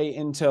segue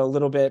into a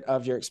little bit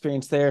of your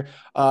experience there,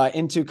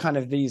 into kind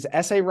of these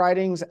essay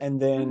writings,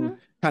 and Mm-hmm. then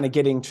kind of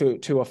getting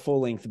to a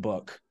full length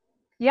book.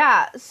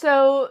 Yeah.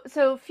 So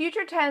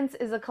Future Tense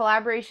is a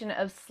collaboration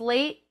of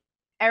Slate,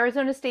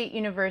 Arizona State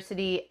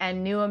University,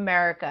 and New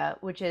America,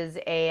 which is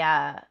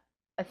a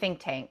think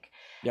tank.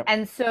 Yep.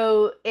 And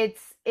so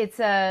it's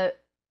a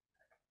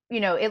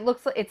it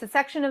looks like it's a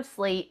section of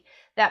Slate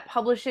that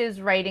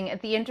publishes writing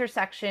at the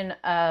intersection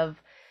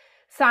of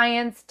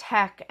science,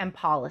 tech, and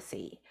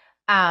policy.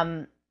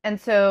 And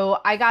so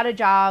I got a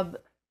job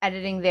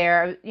editing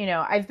there.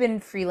 I've been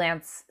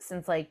freelance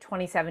since like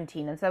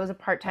 2017, and so that was a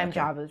part-time Okay.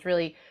 job. It was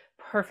really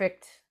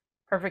perfect,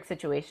 perfect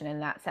situation in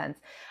that sense.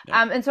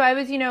 Yep. And so I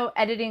was,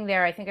 editing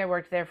there. I think I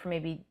worked there for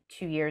maybe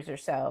 2 years or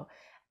so,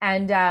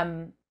 and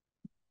I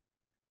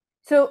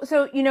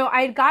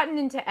had gotten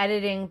into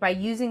editing by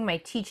using my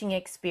teaching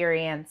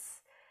experience,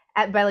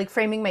 by like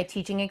framing my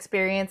teaching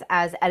experience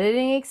as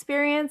editing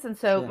experience. And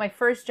so Sure. my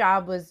first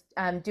job was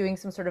doing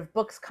some sort of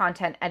books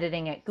content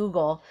editing at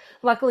Google.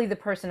 Luckily, the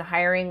person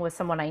hiring was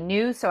someone I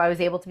knew, so I was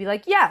able to be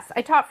like, "Yes,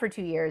 I taught for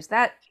 2 years.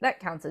 That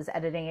counts as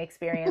editing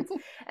experience."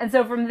 And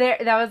so from there,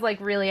 that was like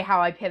really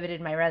how I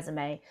pivoted my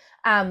resume.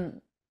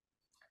 Um,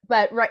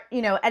 but right,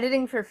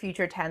 editing for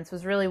Future Tense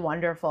was really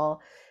wonderful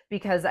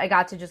because I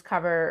got to just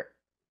cover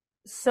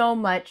so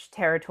much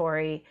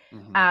territory.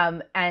 Hmm.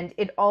 And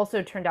it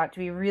also turned out to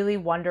be really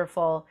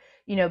wonderful,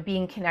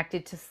 being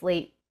connected to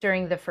Slate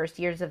during the first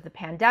years of the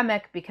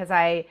pandemic, because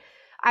I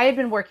had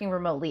been working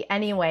remotely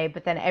anyway,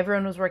 but then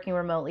everyone was working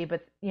remotely,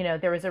 but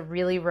there was a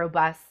really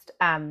robust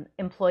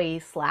employee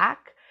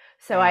Slack.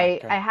 So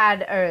I Okay.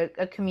 had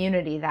a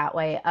community that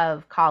way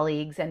of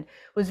colleagues, and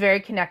was very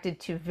connected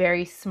to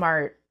very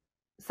smart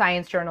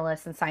science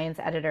journalists and science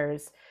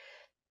editors.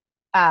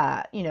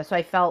 So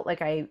I felt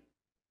like I,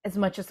 as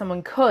much as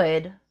someone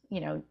could,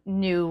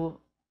 knew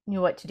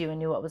what to do and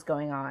knew what was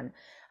going on.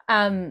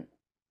 Um,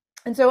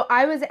 and so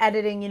I was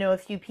editing, a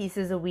few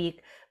pieces a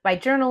week by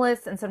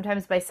journalists and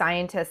sometimes by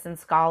scientists and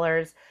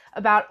scholars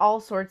about all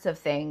sorts of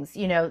things.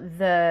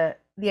 The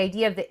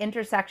idea of the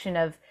intersection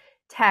of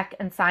tech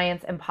and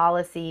science and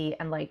policy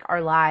and like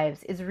our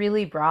lives is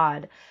really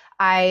broad.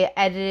 I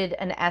edited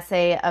an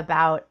essay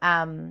about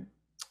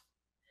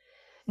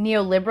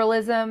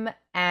neoliberalism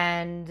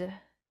and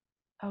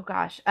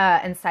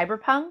and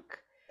cyberpunk,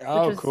 which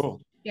Oh, was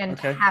cool. Okay.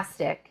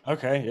 fantastic.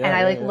 Okay. And Yeah. I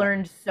Yeah. like Yeah.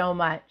 learned so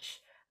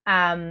much.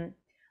 Um,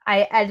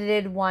 I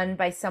edited one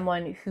by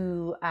someone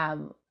who,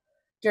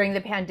 during the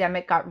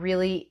pandemic, got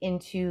really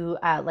into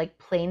like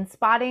plane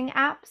spotting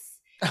apps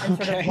and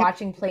sort of Okay.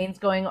 watching planes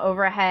going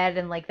overhead,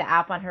 and like the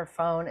app on her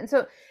phone.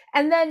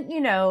 And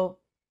then,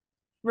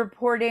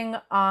 reporting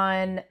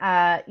on,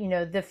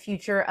 the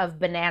future of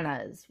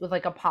bananas with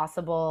like a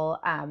possible,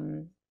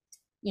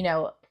 you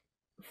know,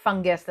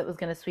 fungus that was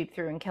going to sweep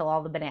through and kill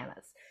all the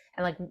bananas,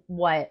 and like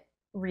what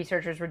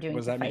researchers were What doing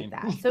does to that fight mean?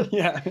 that. So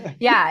Yeah.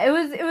 yeah,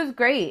 it was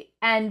great.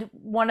 And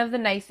one of the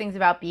nice things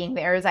about being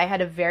there is I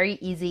had a very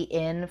easy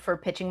in for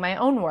pitching my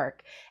own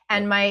work.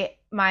 And Yep.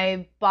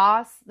 my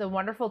boss, the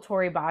wonderful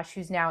Tori Bosch,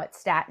 who's now at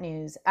Stat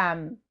News,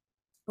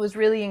 was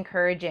really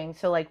encouraging.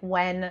 So like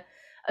when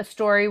a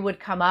story would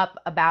come up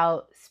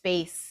about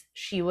space,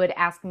 she would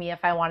ask me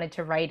if I wanted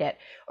to write it.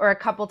 Or a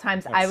couple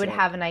times That's I would sick.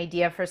 have an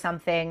idea for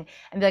something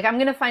and be like, I'm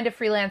going to find a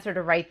freelancer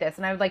to write this.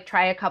 And I would like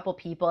try a couple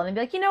people and I'd be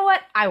like, you know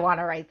what? I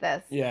want to write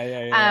this. Yeah.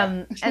 Yeah. Yeah.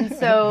 And Yeah.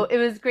 so it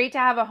was great to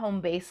have a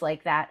home base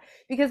like that,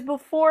 because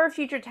before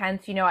Future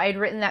Tense, I had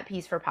written that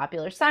piece for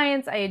Popular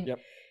Science. I had Yep.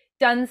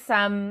 done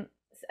some,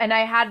 and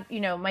I had,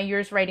 my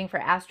years writing for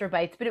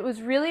Astrobites, but it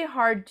was really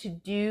hard to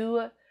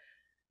do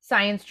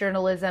science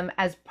journalism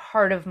as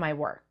part of my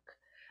work.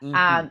 Hmm.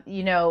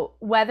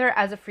 Whether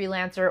as a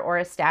freelancer or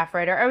a staff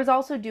writer, I was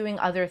also doing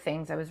other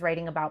things. I was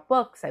writing about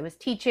books, I was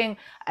teaching,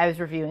 I was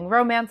reviewing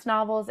romance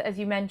novels, as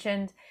you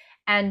mentioned.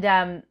 And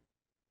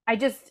I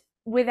just,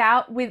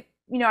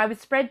 I was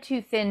spread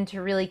too thin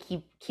to really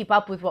keep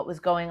up with what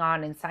was going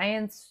on in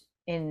science,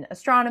 in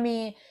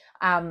astronomy.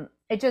 I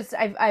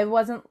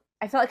wasn't,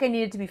 I felt like I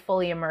needed to be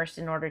fully immersed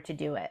in order to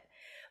do it.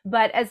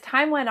 But as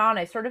time went on,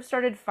 I sort of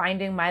started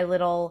finding my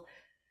little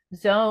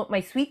zone,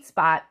 my sweet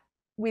spot,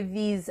 with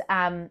these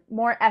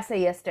more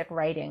essayistic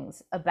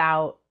writings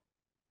about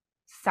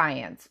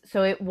science.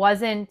 So it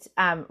wasn't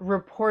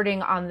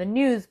reporting on the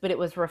news, but it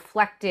was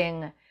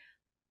reflecting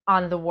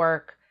on the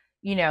work,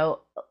 you know,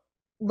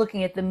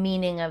 looking at the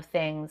meaning of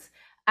things.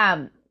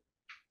 Um,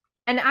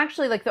 and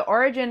actually, like the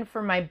origin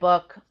for my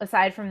book,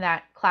 aside from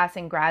that class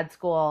in grad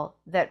school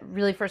that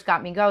really first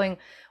got me going,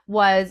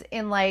 was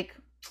in like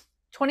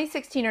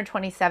 2016 or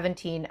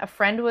 2017. A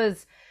friend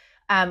was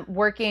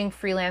working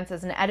freelance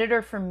as an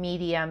editor for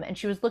Medium, and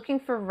she was looking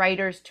for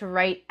writers to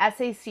write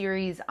essay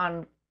series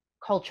on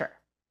culture.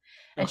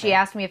 And she Okay.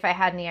 asked me if I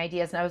had any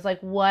ideas, and I was like,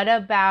 "What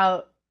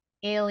about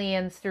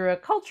aliens through a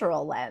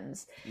cultural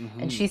lens?"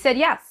 And Hmm. she said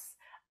yes.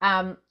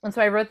 And so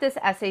I wrote this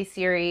essay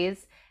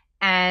series,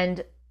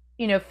 and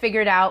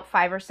figured out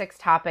 5 or 6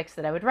 topics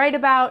that I would write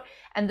about.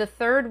 And the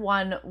third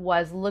one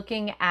was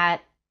looking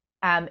at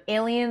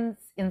aliens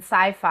in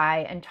sci-fi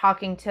and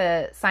talking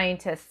to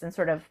scientists and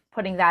sort of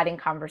putting that in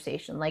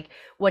conversation. Like,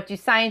 what do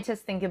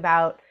scientists think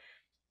about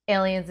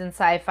aliens in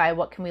sci-fi?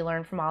 What can we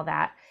learn from all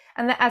that?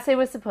 And the essay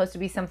was supposed to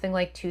be something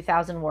like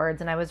 2,000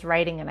 words. And I was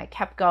writing, and I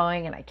kept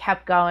going, and I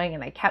kept going,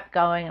 and I kept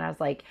going. And I was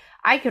like,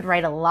 I could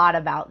write a lot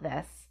about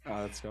this.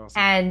 Oh, that's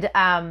awesome.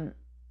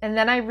 And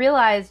then I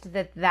realized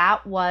that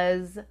that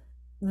was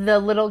the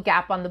little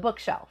gap on the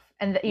bookshelf.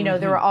 And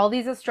there were Hmm. all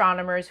these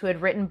astronomers who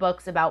had written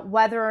books about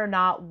whether or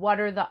not, what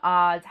are the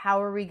odds,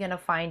 how are we going to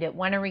find it,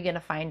 when are we going to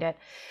find it,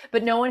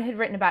 but no one had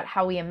written about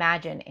how we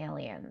imagine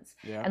aliens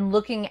Yeah. and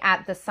looking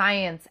at the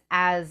science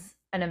as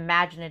an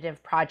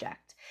imaginative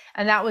project.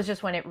 And that was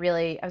just when it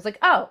really, I was like,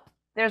 oh,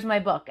 there's my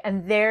book,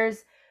 and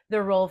there's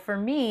the role for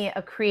me,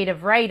 a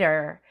creative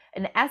writer,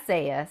 an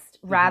essayist,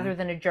 Hmm. rather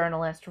than a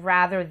journalist,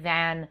 rather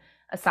than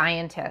a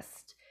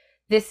scientist.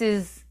 This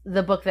is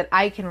the book that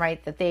I can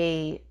write that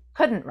they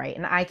couldn't write,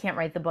 and I can't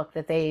write the book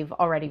that they've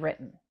already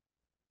written.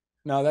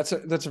 No, that's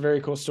a very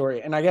cool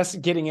story. And I guess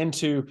getting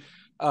into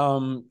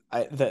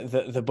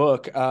the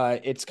book,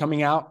 it's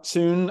coming out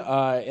soon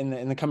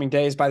in the coming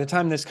days. By the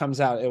time this comes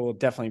out, it will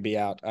definitely be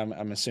out,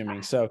 I'm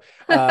assuming. So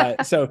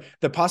so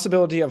the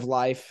possibility of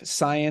life,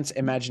 science,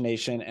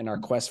 imagination, and our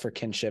quest for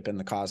kinship in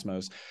the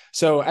cosmos.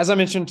 So as I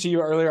mentioned to you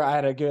earlier, I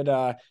had a good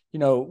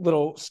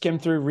little skim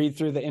through, read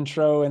through the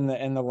intro and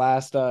the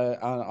last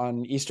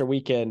on Easter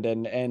weekend,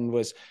 and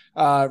was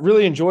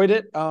really enjoyed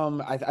it.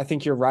 I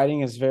think your writing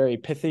is very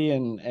pithy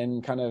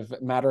and kind of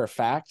matter of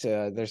fact.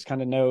 There's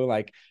kind of no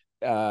like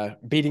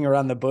beating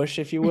around the bush,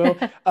 if you will.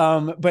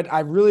 But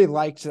I really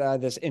liked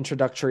this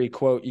introductory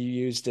quote you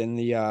used in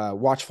the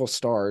Watchful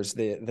Stars,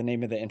 the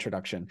name of the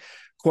introduction.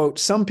 Quote,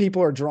 some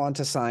people are drawn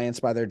to science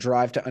by their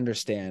drive to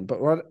understand, but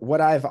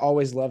what I've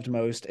always loved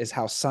most is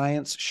how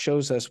science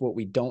shows us what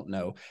we don't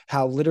know,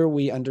 how little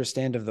we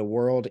understand of the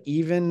world,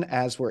 even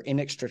as we're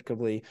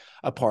inextricably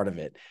a part of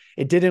it.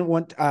 I didn't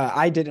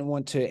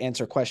want to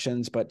answer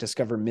questions, but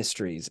discover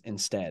mysteries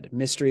instead.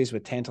 Mysteries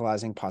with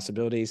tantalizing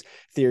possibilities,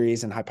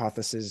 theories, and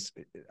hypotheses,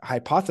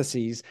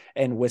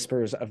 and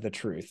whispers of the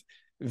truth.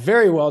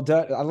 Very well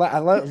done.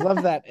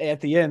 Love that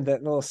at the end,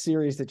 that little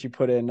series that you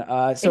put in.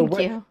 So Thank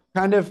what you.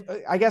 kind of,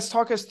 I guess,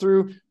 talk us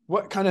through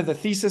what kind of the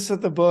thesis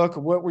of the book,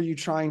 what were you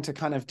trying to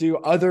kind of do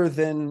other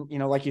than,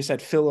 like you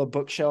said, fill a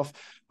bookshelf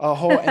a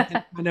whole, and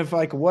then kind of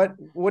like, what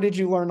did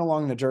you learn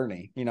along the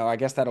journey? I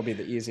guess that'll be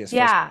the easiest for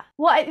us. Yeah.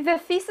 Well, the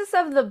thesis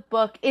of the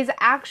book is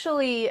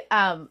actually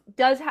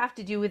does have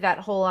to do with that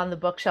hole on the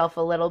bookshelf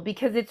a little,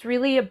 because it's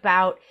really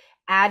about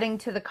adding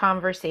to the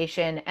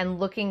conversation and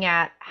looking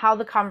at how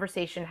the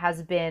conversation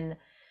has been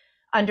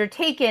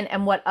undertaken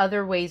and what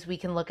other ways we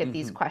can look at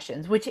these Mm-hmm.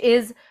 questions, which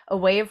is a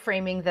way of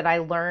framing that I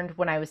learned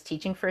when I was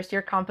teaching first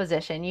year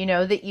composition.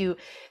 That you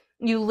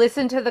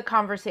listen to the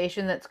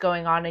conversation that's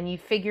going on and you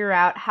figure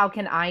out, how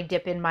can I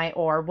dip in my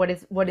oar, what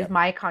is Yep.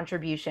 my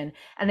contribution,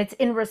 and it's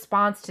in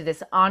response to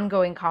this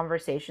ongoing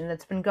conversation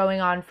that's been going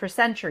on for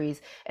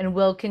centuries and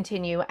will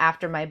continue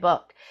after my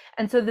book.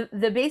 And so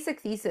the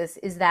basic thesis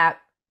is that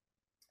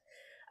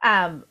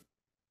um,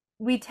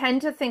 we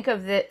tend to think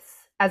of this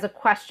as a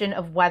question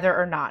of whether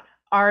or not,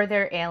 are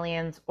there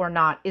aliens or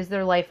not? Is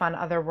there life on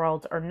other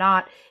worlds or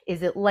not?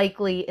 Is it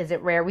likely? Is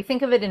it rare? We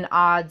think of it in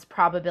odds,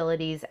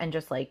 probabilities, and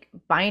just like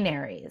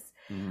binaries.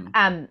 Mm-hmm.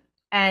 Um,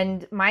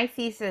 and my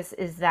thesis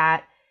is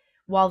that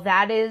while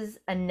that is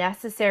a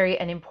necessary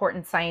and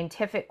important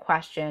scientific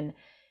question,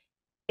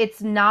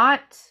 it's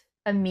not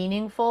a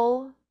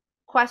meaningful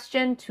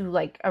question to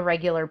like a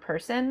regular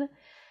person.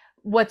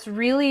 What's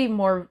really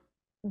more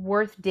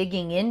worth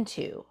digging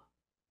into,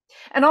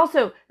 and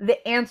also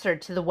the answer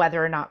to the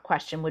whether or not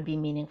question would be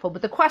meaningful,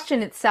 but the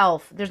question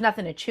itself, there's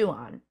nothing to chew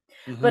on.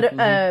 But Mm-hmm.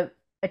 Mm-hmm.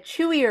 a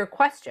chewier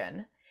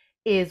question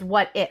is,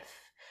 what if?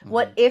 Mm-hmm.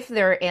 What if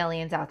there are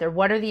aliens out there?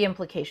 What are the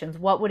implications?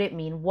 What would it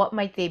mean? What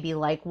might they be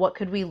like? What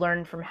could we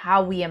learn from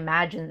how we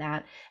imagine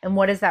that? And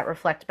what does that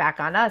reflect back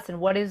on us? And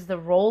what is the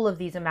role of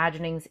these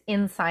imaginings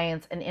in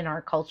science and in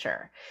our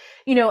culture?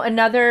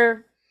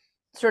 Another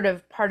sort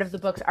of part of the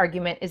book's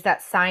argument is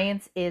that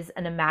science is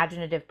an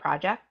imaginative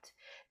project.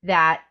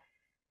 That,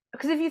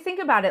 because if you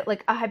think about it,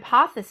 like a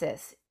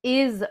hypothesis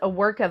is a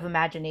work of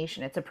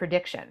imagination, it's a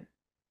prediction,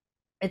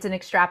 it's an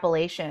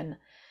extrapolation,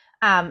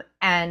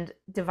 and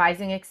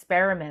devising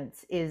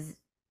experiments is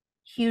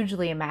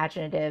hugely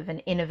imaginative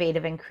and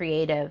innovative and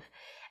creative.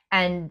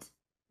 And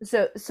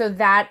so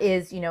that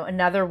is,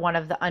 another one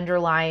of the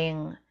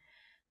underlying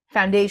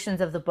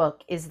foundations of the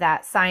book, is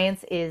that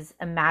science is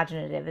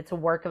imaginative. It's a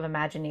work of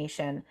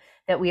imagination,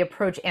 that we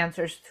approach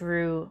answers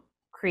through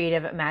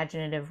creative,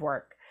 imaginative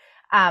work.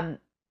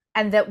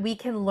 And that we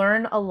can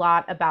learn a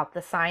lot about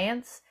the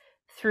science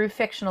through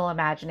fictional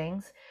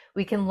imaginings.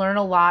 We can learn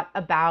a lot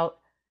about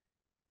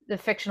the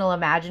fictional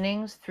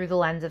imaginings through the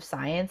lens of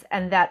science,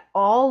 and that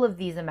all of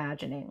these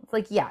imaginings,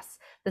 like, yes,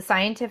 the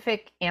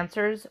scientific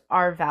answers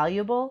are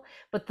valuable,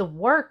 but the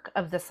work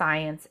of the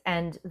science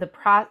and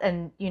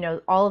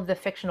all of the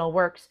fictional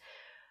works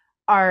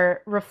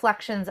are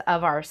reflections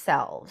of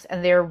ourselves,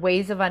 and they're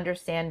ways of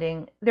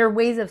understanding, they're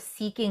ways of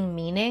seeking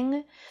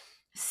meaning,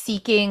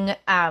 seeking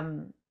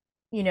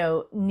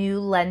new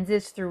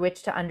lenses through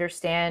which to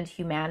understand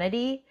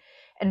humanity.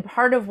 And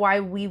part of why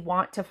we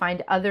want to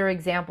find other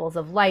examples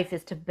of life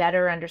is to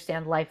better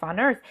understand life on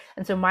Earth.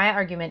 And so my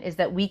argument is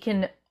that we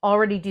can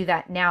already do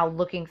that now,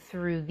 looking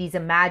through these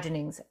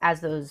imaginings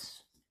as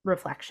those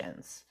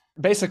reflections.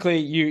 basically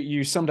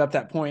you summed up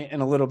that point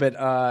in a little bit.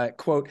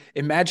 Quote,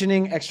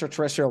 imagining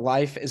extraterrestrial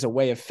life is a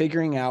way of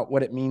figuring out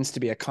what it means to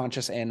be a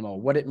conscious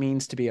animal, what it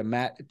means to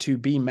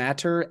be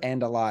matter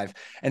and alive.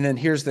 And then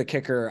here's the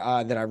kicker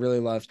that I really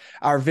loved.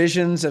 Our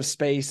visions of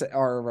space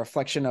are a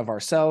reflection of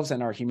ourselves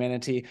and our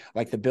humanity,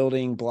 like the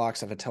building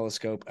blocks of a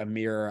telescope, a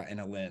mirror, and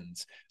a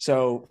lens.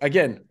 So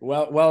again,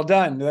 well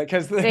done,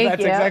 because Thank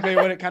that's you. exactly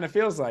what it kind of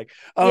feels like.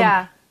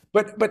 Yeah.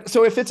 But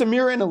so if it's a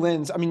mirror and a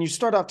lens, I mean, you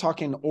start off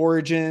talking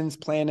origins,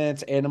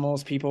 planets,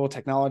 animals, people,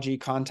 technology,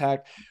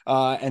 contact,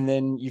 and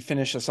then you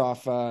finish us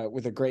off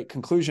with a great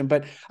conclusion.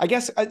 But I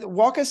guess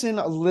walk us in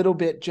a little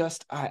bit.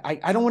 Just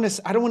I don't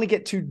want to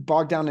get too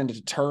bogged down into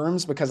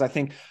terms, because I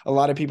think a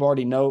lot of people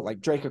already know,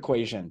 like Drake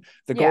equation,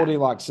 the Yeah.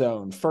 Goldilocks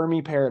zone,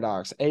 Fermi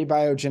paradox,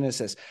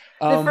 abiogenesis.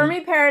 The Fermi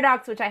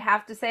paradox, which I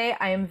have to say,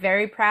 I am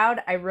very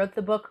proud. I wrote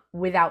the book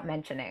without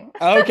mentioning.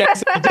 Okay,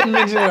 so you didn't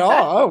mention it at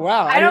all. Oh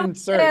wow, I I don't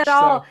didn't mention it search. at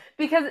all So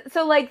because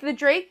like the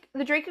Drake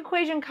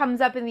equation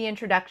comes up in the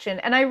introduction,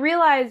 and I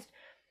realized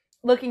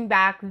looking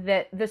back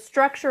that the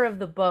structure of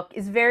the book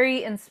is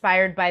very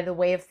inspired by the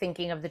way of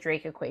thinking of the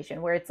Drake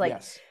equation, where it's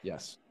like,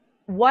 yes,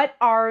 what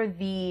are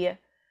the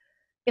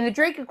in the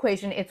Drake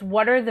equation, it's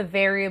what are the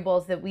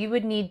variables that we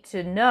would need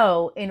to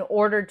know in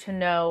order to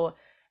know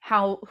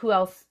how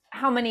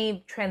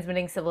many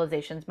transmitting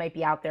civilizations might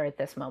be out there at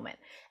this moment.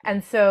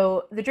 And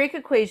so the Drake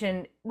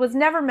equation was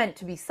never meant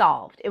to be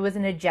solved. It was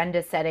an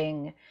agenda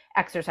setting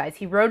exercise.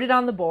 He wrote it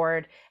on the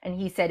board and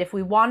he said, if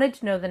we wanted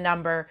to know the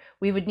number,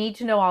 we would need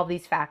to know all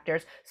these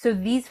factors. So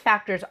these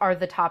factors are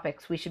the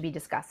topics we should be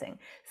discussing.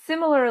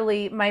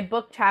 Similarly, my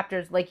book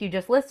chapters, like you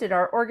just listed,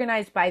 are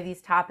organized by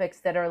these topics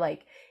that are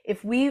like,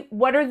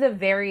 what are the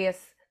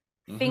various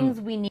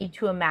things we need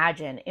to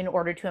imagine in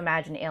order to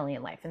imagine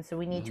alien life? And so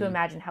we need to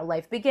imagine how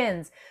life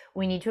begins.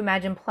 We need to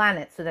imagine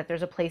planets so that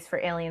there's a place for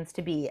aliens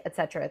to be, et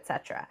cetera, et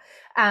cetera.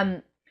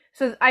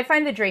 So I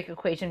find the Drake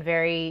equation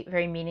very,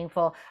 very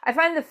meaningful. I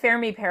find the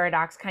Fermi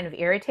paradox kind of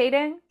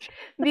irritating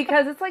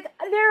because it's like,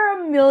 there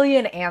are a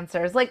million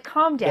answers. Like,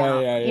 calm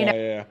down.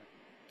 yeah.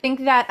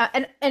 Think that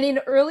and in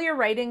earlier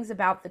writings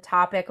about the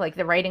topic, like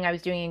the writing I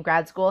was doing in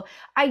grad school,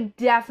 I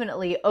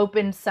definitely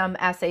opened some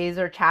essays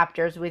or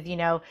chapters with, in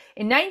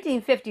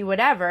 1950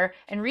 whatever,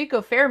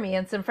 Enrico Fermi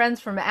and some friends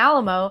from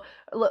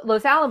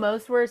Los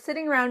Alamos were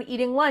sitting around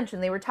eating lunch,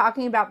 and they were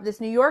talking about this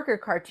New Yorker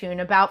cartoon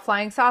about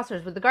flying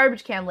saucers with the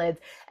garbage can lids,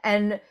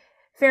 and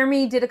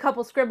Fermi did a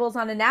couple scribbles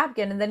on a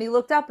napkin, and then he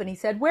looked up and he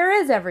said, "Where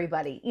is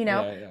everybody?"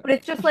 Yeah. But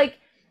it's just like,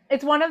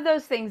 it's one of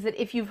those things that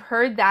if you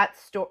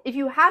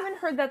haven't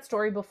heard that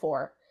story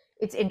before,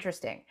 it's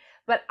interesting.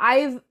 But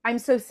I'm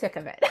so sick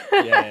of it.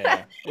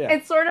 Yeah.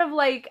 It's sort of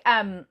like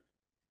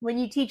when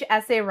you teach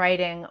essay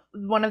writing,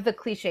 one of the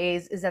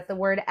cliches is that the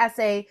word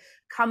essay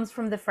comes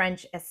from the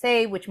French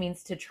essai, which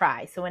means to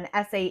try. So an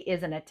essay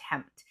is an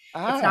attempt.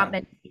 It's not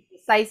meant to be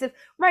decisive.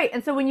 Right.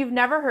 And so when you've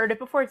never heard it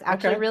before, it's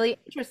actually really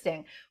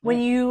interesting. When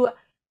you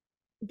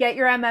get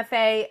your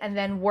MFA and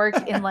then work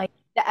in like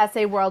the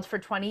essay world for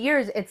 20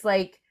 years, it's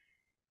like,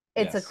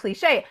 it's a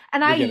cliche.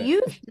 And I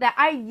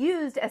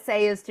used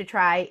essays to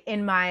try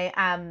in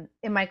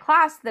my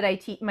class that I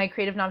teach, my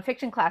creative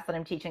nonfiction class that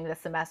I'm teaching this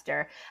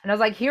semester. And I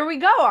was like, here we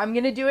go. I'm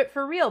going to do it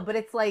for real. But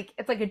it's like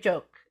a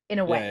joke in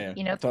a way,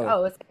 totally.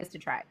 Oh, essays to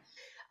try.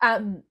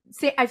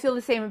 I feel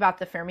the same about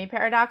the Fermi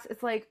paradox.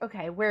 It's like,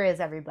 okay, where is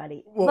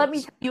everybody? Well, let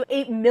me tell you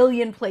 8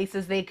 million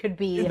places they could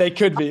be. They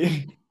could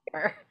be.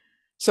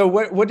 So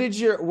what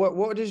is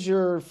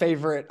your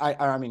favorite?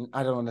 I mean,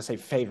 I don't want to say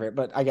favorite,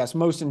 but I guess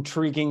most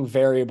intriguing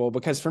variable,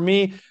 because for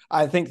me,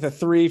 I think the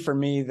three for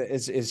me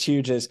is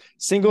huge is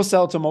single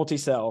cell to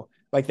multi-cell,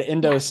 like the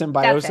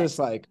endosymbiosis.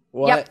 Like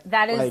what? Yep,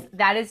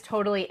 that is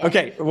totally it.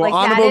 Okay. Well,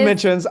 honorable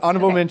mentions,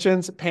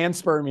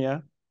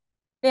 panspermia.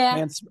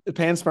 Yeah.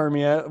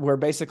 Panspermia, where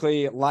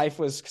basically life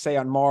was, say,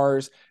 on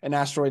Mars, an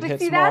asteroid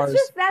hits Mars.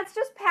 That's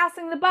just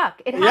passing the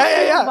buck. It has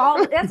to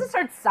evolve. It has to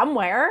start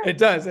somewhere. It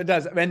does.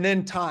 And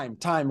then time.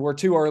 We're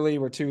too early,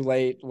 we're too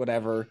late,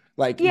 whatever.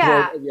 Like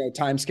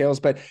time scales.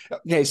 But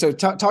okay, so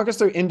talk us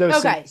through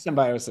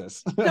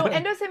endosymbiosis. So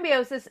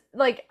endosymbiosis,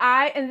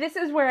 and this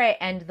is where I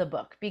end the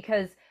book,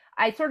 because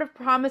I sort of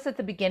promise at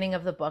the beginning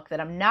of the book that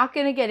I'm not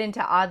going to get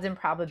into odds and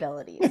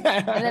probabilities. And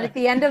then at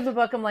the end of the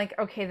book, I'm like,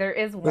 okay, there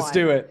is one. Let's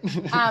do it.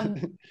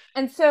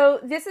 And so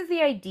this is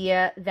the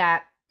idea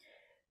that,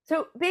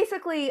 so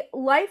basically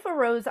life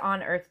arose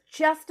on Earth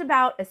just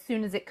about as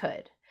soon as it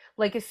could.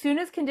 Like as soon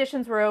as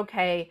conditions were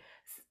okay,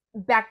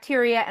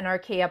 bacteria and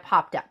archaea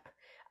popped up.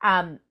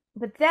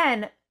 But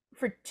then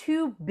for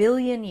 2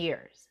 billion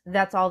years,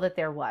 that's all that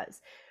there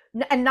was.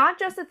 And not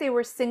just that they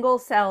were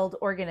single-celled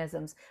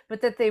organisms,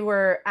 but that they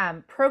were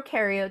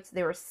prokaryotes.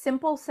 They were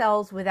simple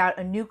cells without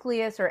a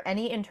nucleus or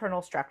any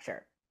internal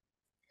structure.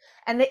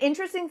 And the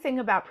interesting thing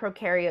about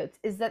prokaryotes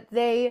is that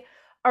they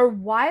are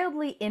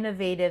wildly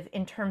innovative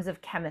in terms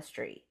of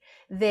chemistry.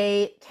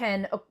 They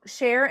can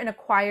share and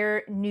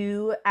acquire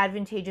new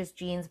advantageous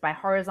genes by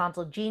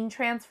horizontal gene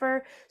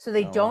transfer, so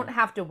they don't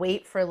have to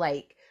wait for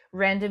like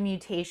random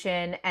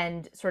mutation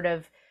and sort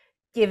of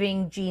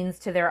giving genes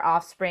to their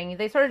offspring.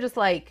 They sort of just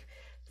like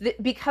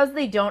because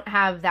they don't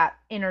have that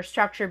inner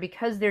structure,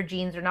 because their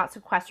genes are not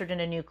sequestered in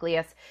a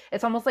nucleus,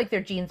 it's almost like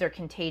their genes are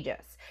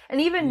contagious.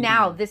 And even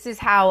now, Mm. this is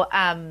how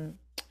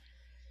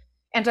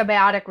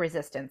antibiotic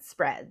resistance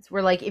spreads.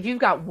 Where like if you've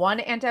got one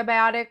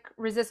antibiotic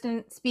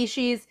resistant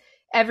species,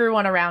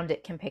 everyone around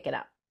it can pick it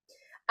up.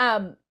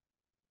 Um,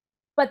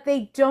 but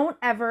they don't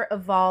ever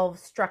evolve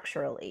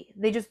structurally.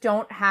 They just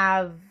don't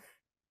have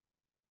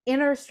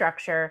inner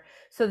structure,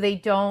 so they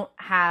don't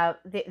have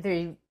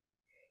they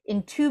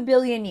in 2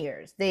 billion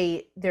years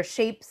their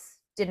shapes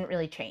didn't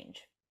really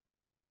change.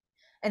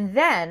 And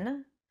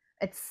then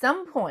at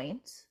some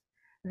point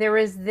there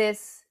is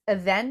this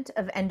event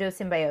of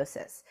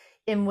endosymbiosis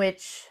in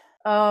which,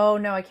 oh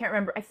no, I can't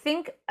remember. I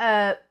think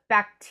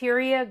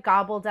bacteria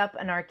gobbled up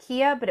an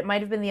archaea, but it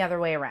might have been the other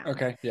way around.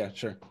 Okay, yeah,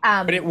 sure.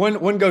 But um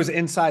one goes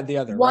inside the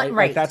other, one right? Like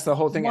right that's the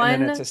whole thing, and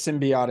then it's a one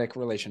symbiotic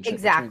relationship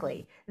between them.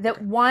 Exactly. That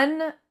Okay.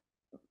 one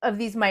of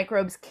these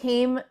microbes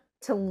came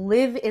to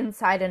live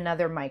inside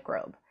another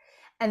microbe.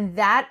 And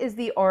that is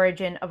the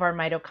origin of our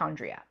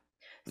mitochondria.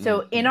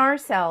 So in Mm-hmm. our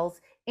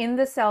cells, in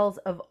the cells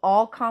of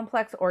all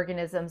complex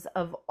organisms,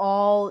 of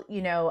all,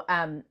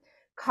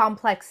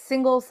 complex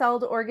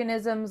single-celled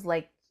organisms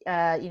like,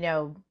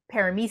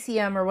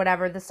 paramecium or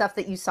whatever, the stuff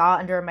that you saw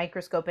under a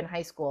microscope in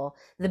high school,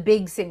 the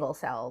big single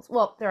cells.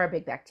 Well, there are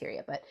big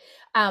bacteria, but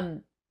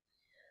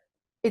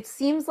it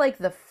seems like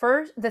the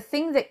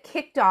thing that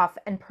kicked off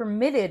and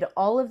permitted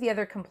all of the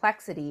other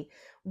complexity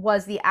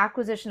was the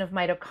acquisition of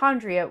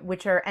mitochondria,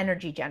 which are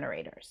energy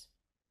generators.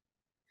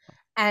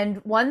 And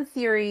one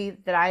theory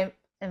that I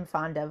am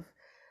fond of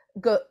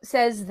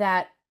says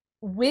that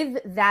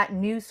with that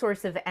new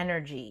source of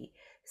energy,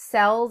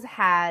 cells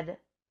had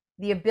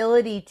the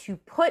ability to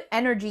put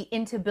energy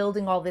into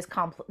building all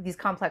these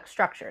complex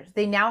structures.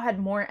 They now had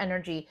more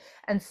energy,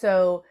 and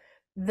so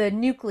the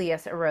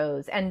nucleus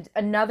arose. And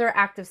another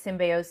act of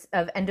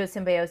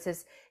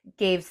endosymbiosis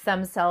gave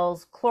some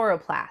cells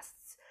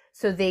chloroplasts,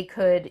 so they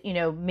could,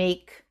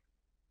 make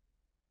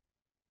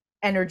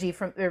energy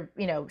from, or,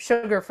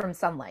 sugar from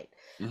sunlight.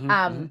 Mm-hmm.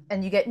 Mm-hmm.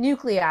 And you get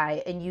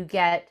nuclei, and you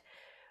get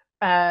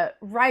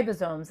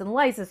ribosomes and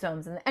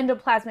lysosomes and the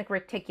endoplasmic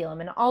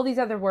reticulum and all these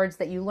other words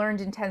that you learned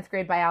in 10th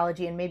grade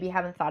biology and maybe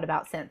haven't thought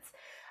about since.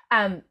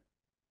 And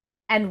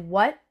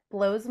what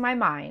blows my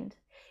mind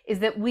is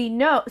that we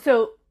know,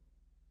 so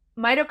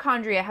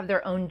mitochondria have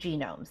their own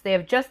genomes. They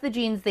have just the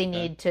genes they Okay.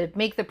 need to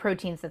make the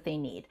proteins that they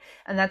need.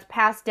 And that's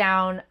passed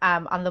down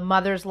on the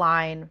mother's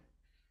line,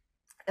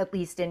 at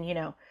least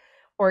in,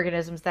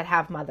 organisms that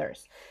have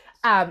mothers.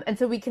 And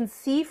so we can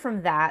see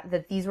from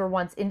that these were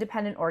once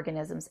independent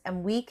organisms,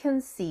 and we can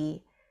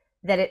see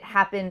that it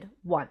happened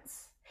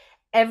once.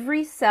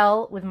 Every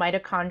cell with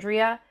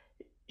mitochondria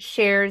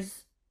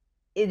shares,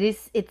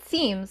 it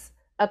seems,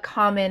 a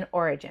common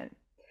origin.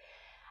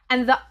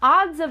 And the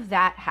odds of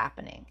that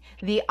happening,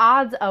 the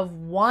odds of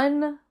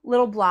one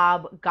little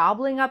blob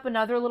gobbling up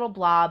another little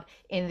blob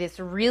in this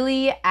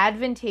really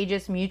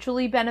advantageous,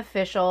 mutually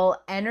beneficial,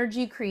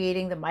 energy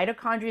creating, the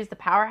mitochondria is the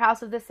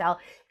powerhouse of the cell,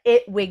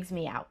 it wigs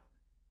me out.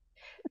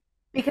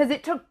 Because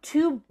it took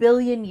 2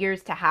 billion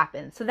years to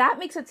happen. So that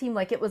makes it seem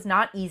like it was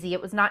not easy,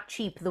 it was not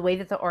cheap, the way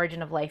that the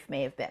origin of life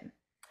may have been.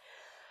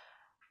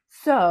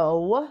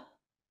 So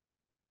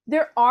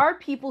there are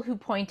people who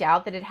point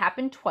out that it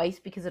happened twice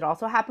because it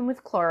also happened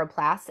with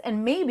chloroplasts,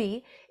 and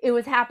maybe it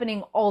was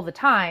happening all the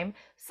time.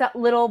 So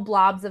little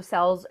blobs of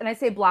cells, and I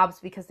say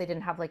blobs because they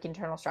didn't have like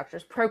internal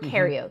structures, Mm-hmm.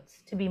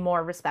 prokaryotes, to be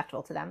more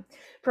respectful to them.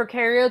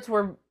 Prokaryotes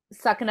were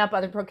sucking up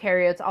other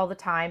prokaryotes all the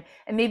time,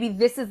 and maybe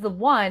this is the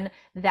one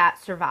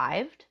that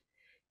survived.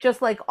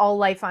 Just like all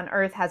life on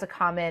Earth has a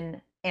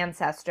common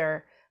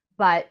ancestor,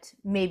 but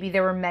maybe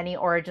there were many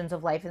origins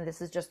of life, and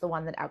this is just the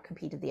one that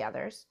outcompeted the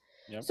others.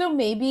 Yep. So Okay.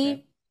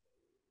 maybe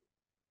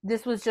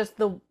this was just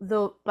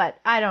but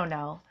I don't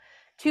know,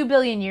 2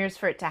 billion years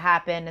for it to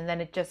happen, and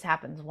then it just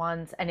happens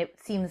once, and it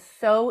seems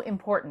so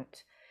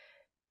important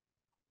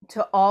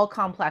to all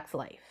complex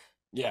life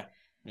Yeah.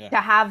 Yeah. to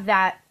have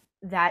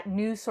that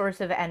new source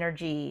of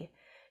energy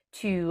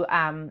to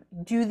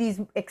do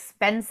these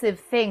expensive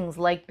things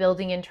like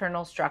building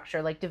internal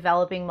structure, like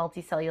developing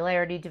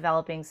multicellularity,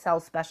 developing cell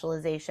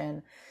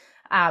specialization.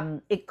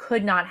 It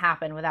could not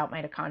happen without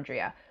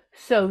mitochondria,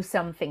 so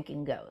some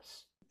thinking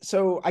goes.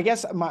 So I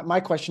guess my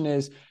question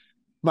is,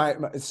 my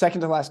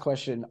second to last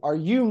question: are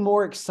you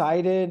more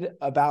excited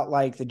about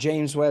like the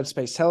James Webb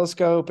Space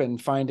Telescope and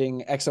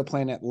finding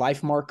exoplanet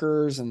life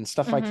markers and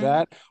stuff like Mm-hmm.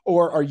 that,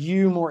 or are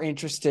you more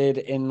interested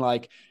in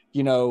like,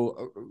 you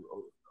know,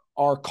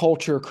 our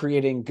culture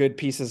creating good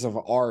pieces of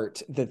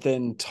art that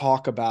then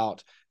talk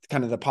about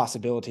kind of the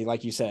possibility,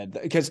 like you said?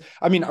 Because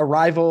I mean,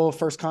 Arrival,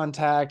 First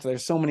Contact,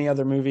 there's so many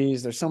other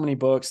movies, there's so many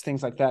books,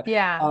 things like that.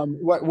 Yeah.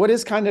 What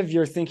is kind of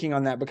your thinking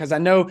on that? Because I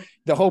know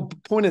the whole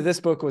point of this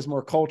book was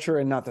more culture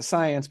and not the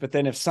science, but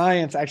then if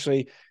science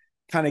actually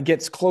kind of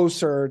gets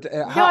closer,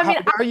 No, I mean,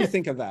 how do you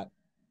think of that?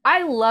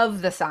 I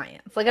love the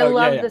science. Like, I Oh yeah,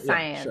 love yeah, the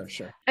yeah, sure, science.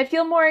 sure. I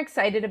feel more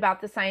excited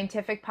about the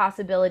scientific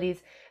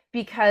possibilities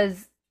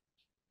because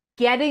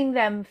getting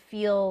them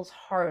feels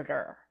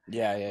harder.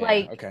 Yeah.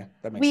 Like, Okay,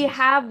 that makes we sense.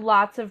 have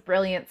lots of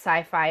brilliant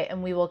sci-fi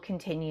and we will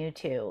continue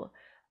to.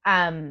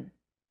 Um,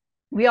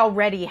 we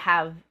already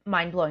have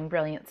mind-blowing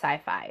brilliant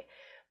sci-fi,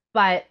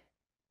 but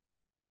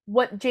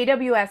what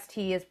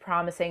JWST is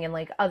promising and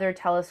like other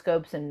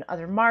telescopes and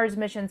other Mars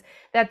missions,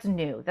 that's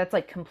new. That's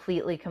like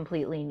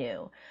completely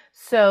new.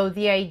 So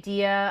the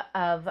idea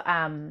of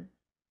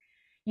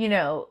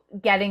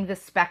getting the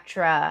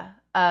spectra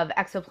of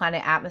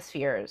exoplanet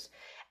atmospheres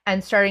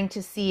and starting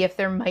to see if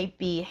there might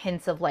be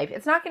hints of life.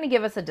 It's not going to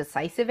give us a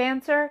decisive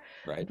answer,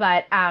 Right.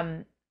 but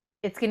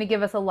it's going to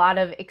give us a lot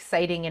of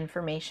exciting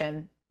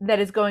information that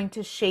is going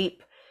to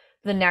shape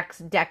the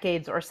next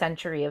decades or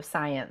century of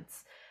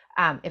science,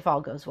 if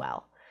all goes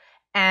well.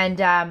 And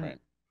Right.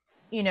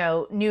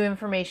 new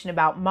information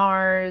about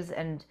Mars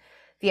and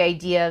the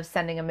idea of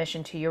sending a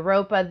mission to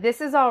Europa.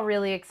 This is all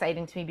really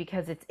exciting to me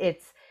because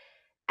it's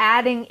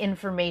adding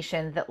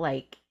information that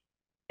like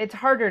it's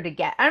harder to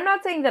get. I'm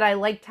not saying that I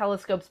like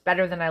telescopes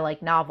better than I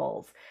like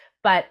novels,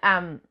 but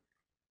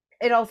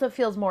it also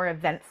feels more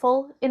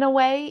eventful in a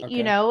way,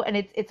 Okay. and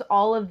it's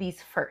all of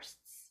these firsts.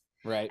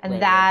 Right. And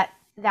Right. Right.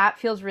 that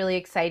feels really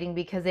exciting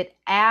because it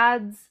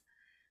adds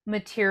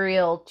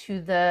material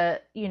to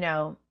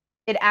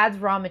it adds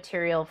raw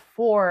material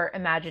for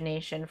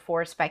imagination,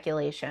 for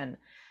speculation.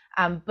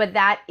 But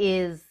that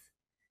is,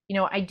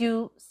 I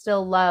do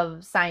still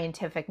love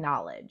scientific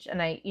knowledge, and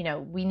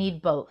we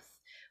need both.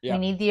 We Yeah.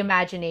 need the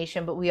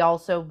imagination, but we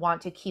also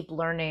want to keep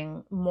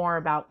learning more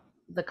about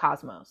the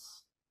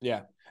cosmos.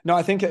 Yeah. No,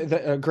 I think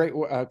a great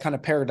kind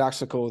of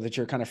paradoxical that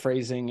you're kind of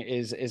phrasing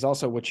is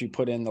also what you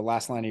put in the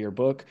last line of your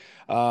book.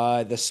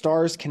 The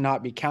stars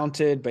cannot be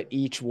counted, but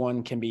each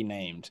one can be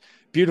named.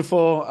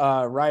 Beautiful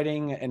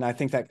writing, and I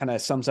think that kind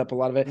of sums up a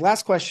lot of it.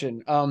 Last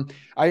question.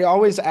 I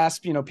always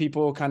ask,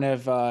 people kind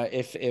of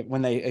if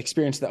when they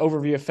experience the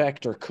overview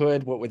effect or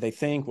could, what would they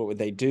think? What would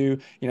they do?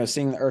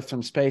 Seeing the Earth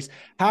from space.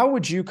 How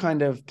would you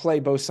kind of play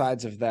both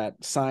sides of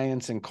that,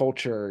 science and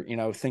culture?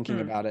 Thinking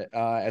Hmm. about it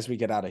as we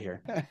get out of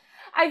here.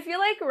 I feel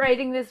like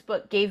writing this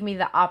book gave me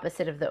the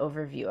opposite of the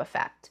overview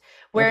effect,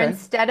 where Okay.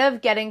 instead of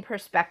getting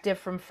perspective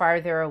from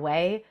farther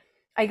away,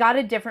 I got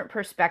a different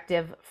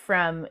perspective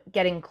from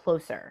getting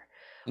closer.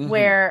 Mm-hmm.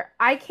 Where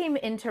I came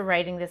into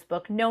writing this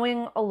book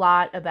knowing a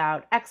lot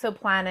about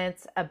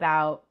exoplanets,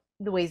 about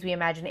the ways we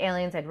imagine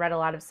aliens. I'd read a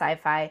lot of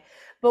sci-fi,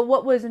 but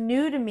what was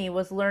new to me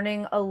was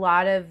learning a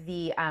lot of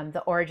the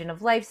origin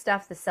of life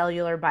stuff, the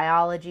cellular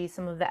biology,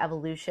 some of the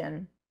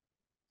evolution,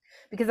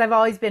 because I've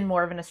always been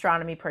more of an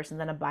astronomy person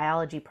than a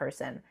biology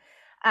person.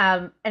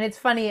 And it's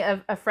funny,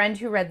 a friend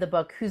who read the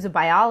book, who's a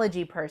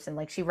biology person,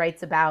 like she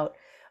writes about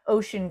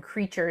ocean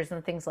creatures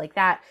and things like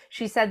that.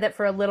 She said that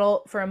for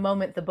a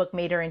moment, the book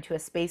made her into a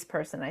space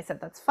person. I said,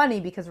 that's funny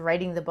because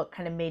writing the book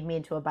kind of made me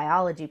into a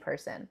biology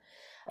person.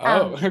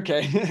 Oh, Um,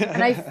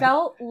 and I okay.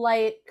 felt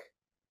like,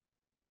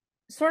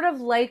 sort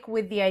of like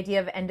with the idea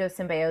of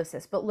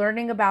endosymbiosis, but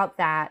learning about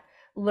that,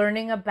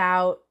 learning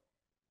about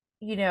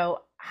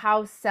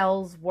how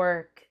cells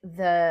work,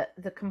 the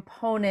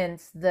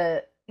components,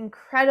 the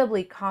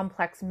incredibly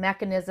complex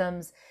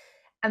mechanisms,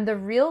 and the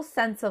real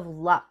sense of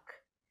luck,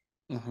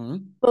 Mm-hmm.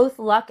 both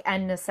luck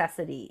and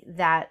necessity,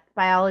 that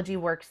biology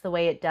works the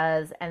way it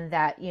does, and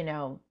that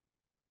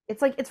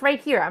it's like it's right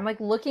here. I'm like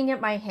looking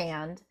at my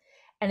hand,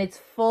 and it's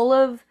full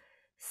of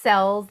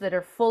cells that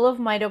are full of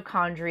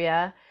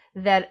mitochondria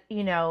that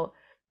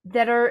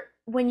that are,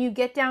 when you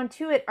get down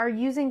to it, are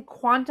using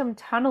quantum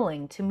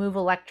tunneling to move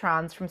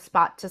electrons from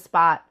spot to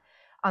spot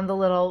on the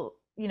little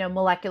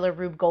molecular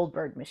Rube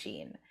Goldberg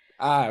machine.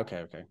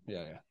 Okay. Yeah.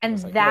 I was And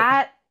like, what?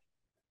 that,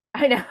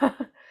 I know,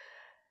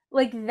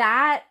 like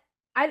that,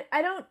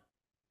 I don't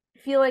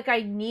feel like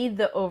I need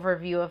the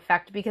overview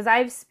effect because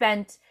I've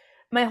spent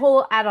my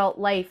whole adult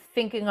life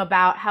thinking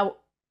about how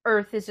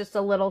Earth is just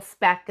a little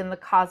speck and the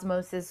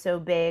cosmos is so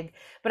big.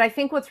 But I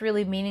think what's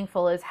really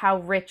meaningful is how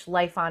rich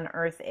life on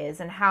Earth is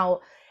and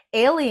how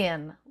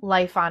alien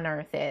life on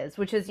Earth is,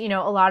 which is, a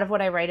lot of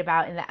what I write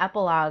about in the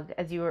epilogue,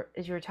 as you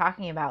were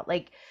talking about.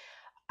 Like,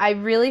 I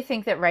really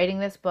think that writing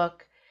this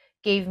book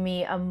gave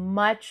me a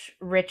much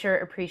richer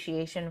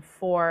appreciation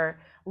for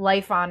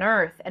life on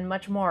Earth and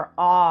much more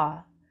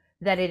awe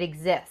that it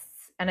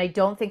exists. And I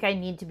don't think I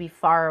need to be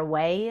far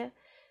away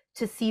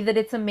to see that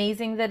it's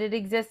amazing that it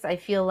exists. I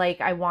feel like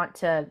I want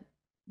to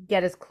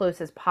get as close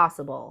as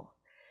possible.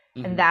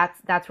 And Mm-hmm.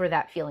 that's where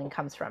that feeling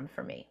comes from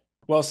for me.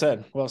 Well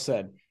said. Well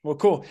said. Well,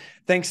 cool.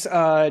 Thanks,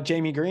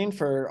 Jamie Green,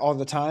 for all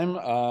the time.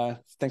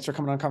 Thanks for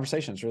coming on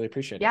Conversations. Really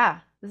appreciate it. Yeah,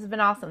 this has been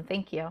awesome.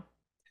 Thank you.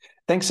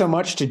 Thanks so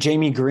much to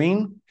Jamie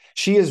Green.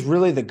 She is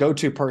really the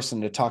go-to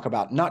person to talk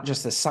about not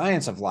just the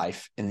science of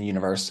life in the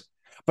universe,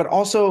 but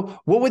also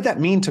what would that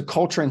mean to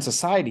culture and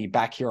society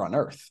back here on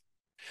Earth.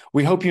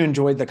 We hope you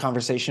enjoyed the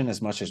conversation as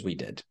much as we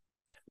did.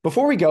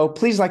 Before we go,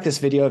 please like this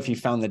video if you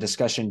found the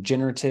discussion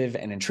generative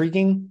and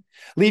intriguing.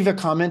 Leave a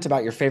comment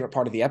about your favorite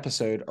part of the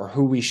episode or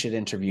who we should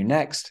interview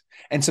next,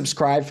 and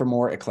subscribe for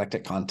more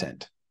eclectic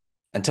content.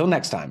 Until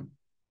next time,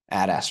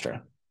 Ad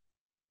Astra.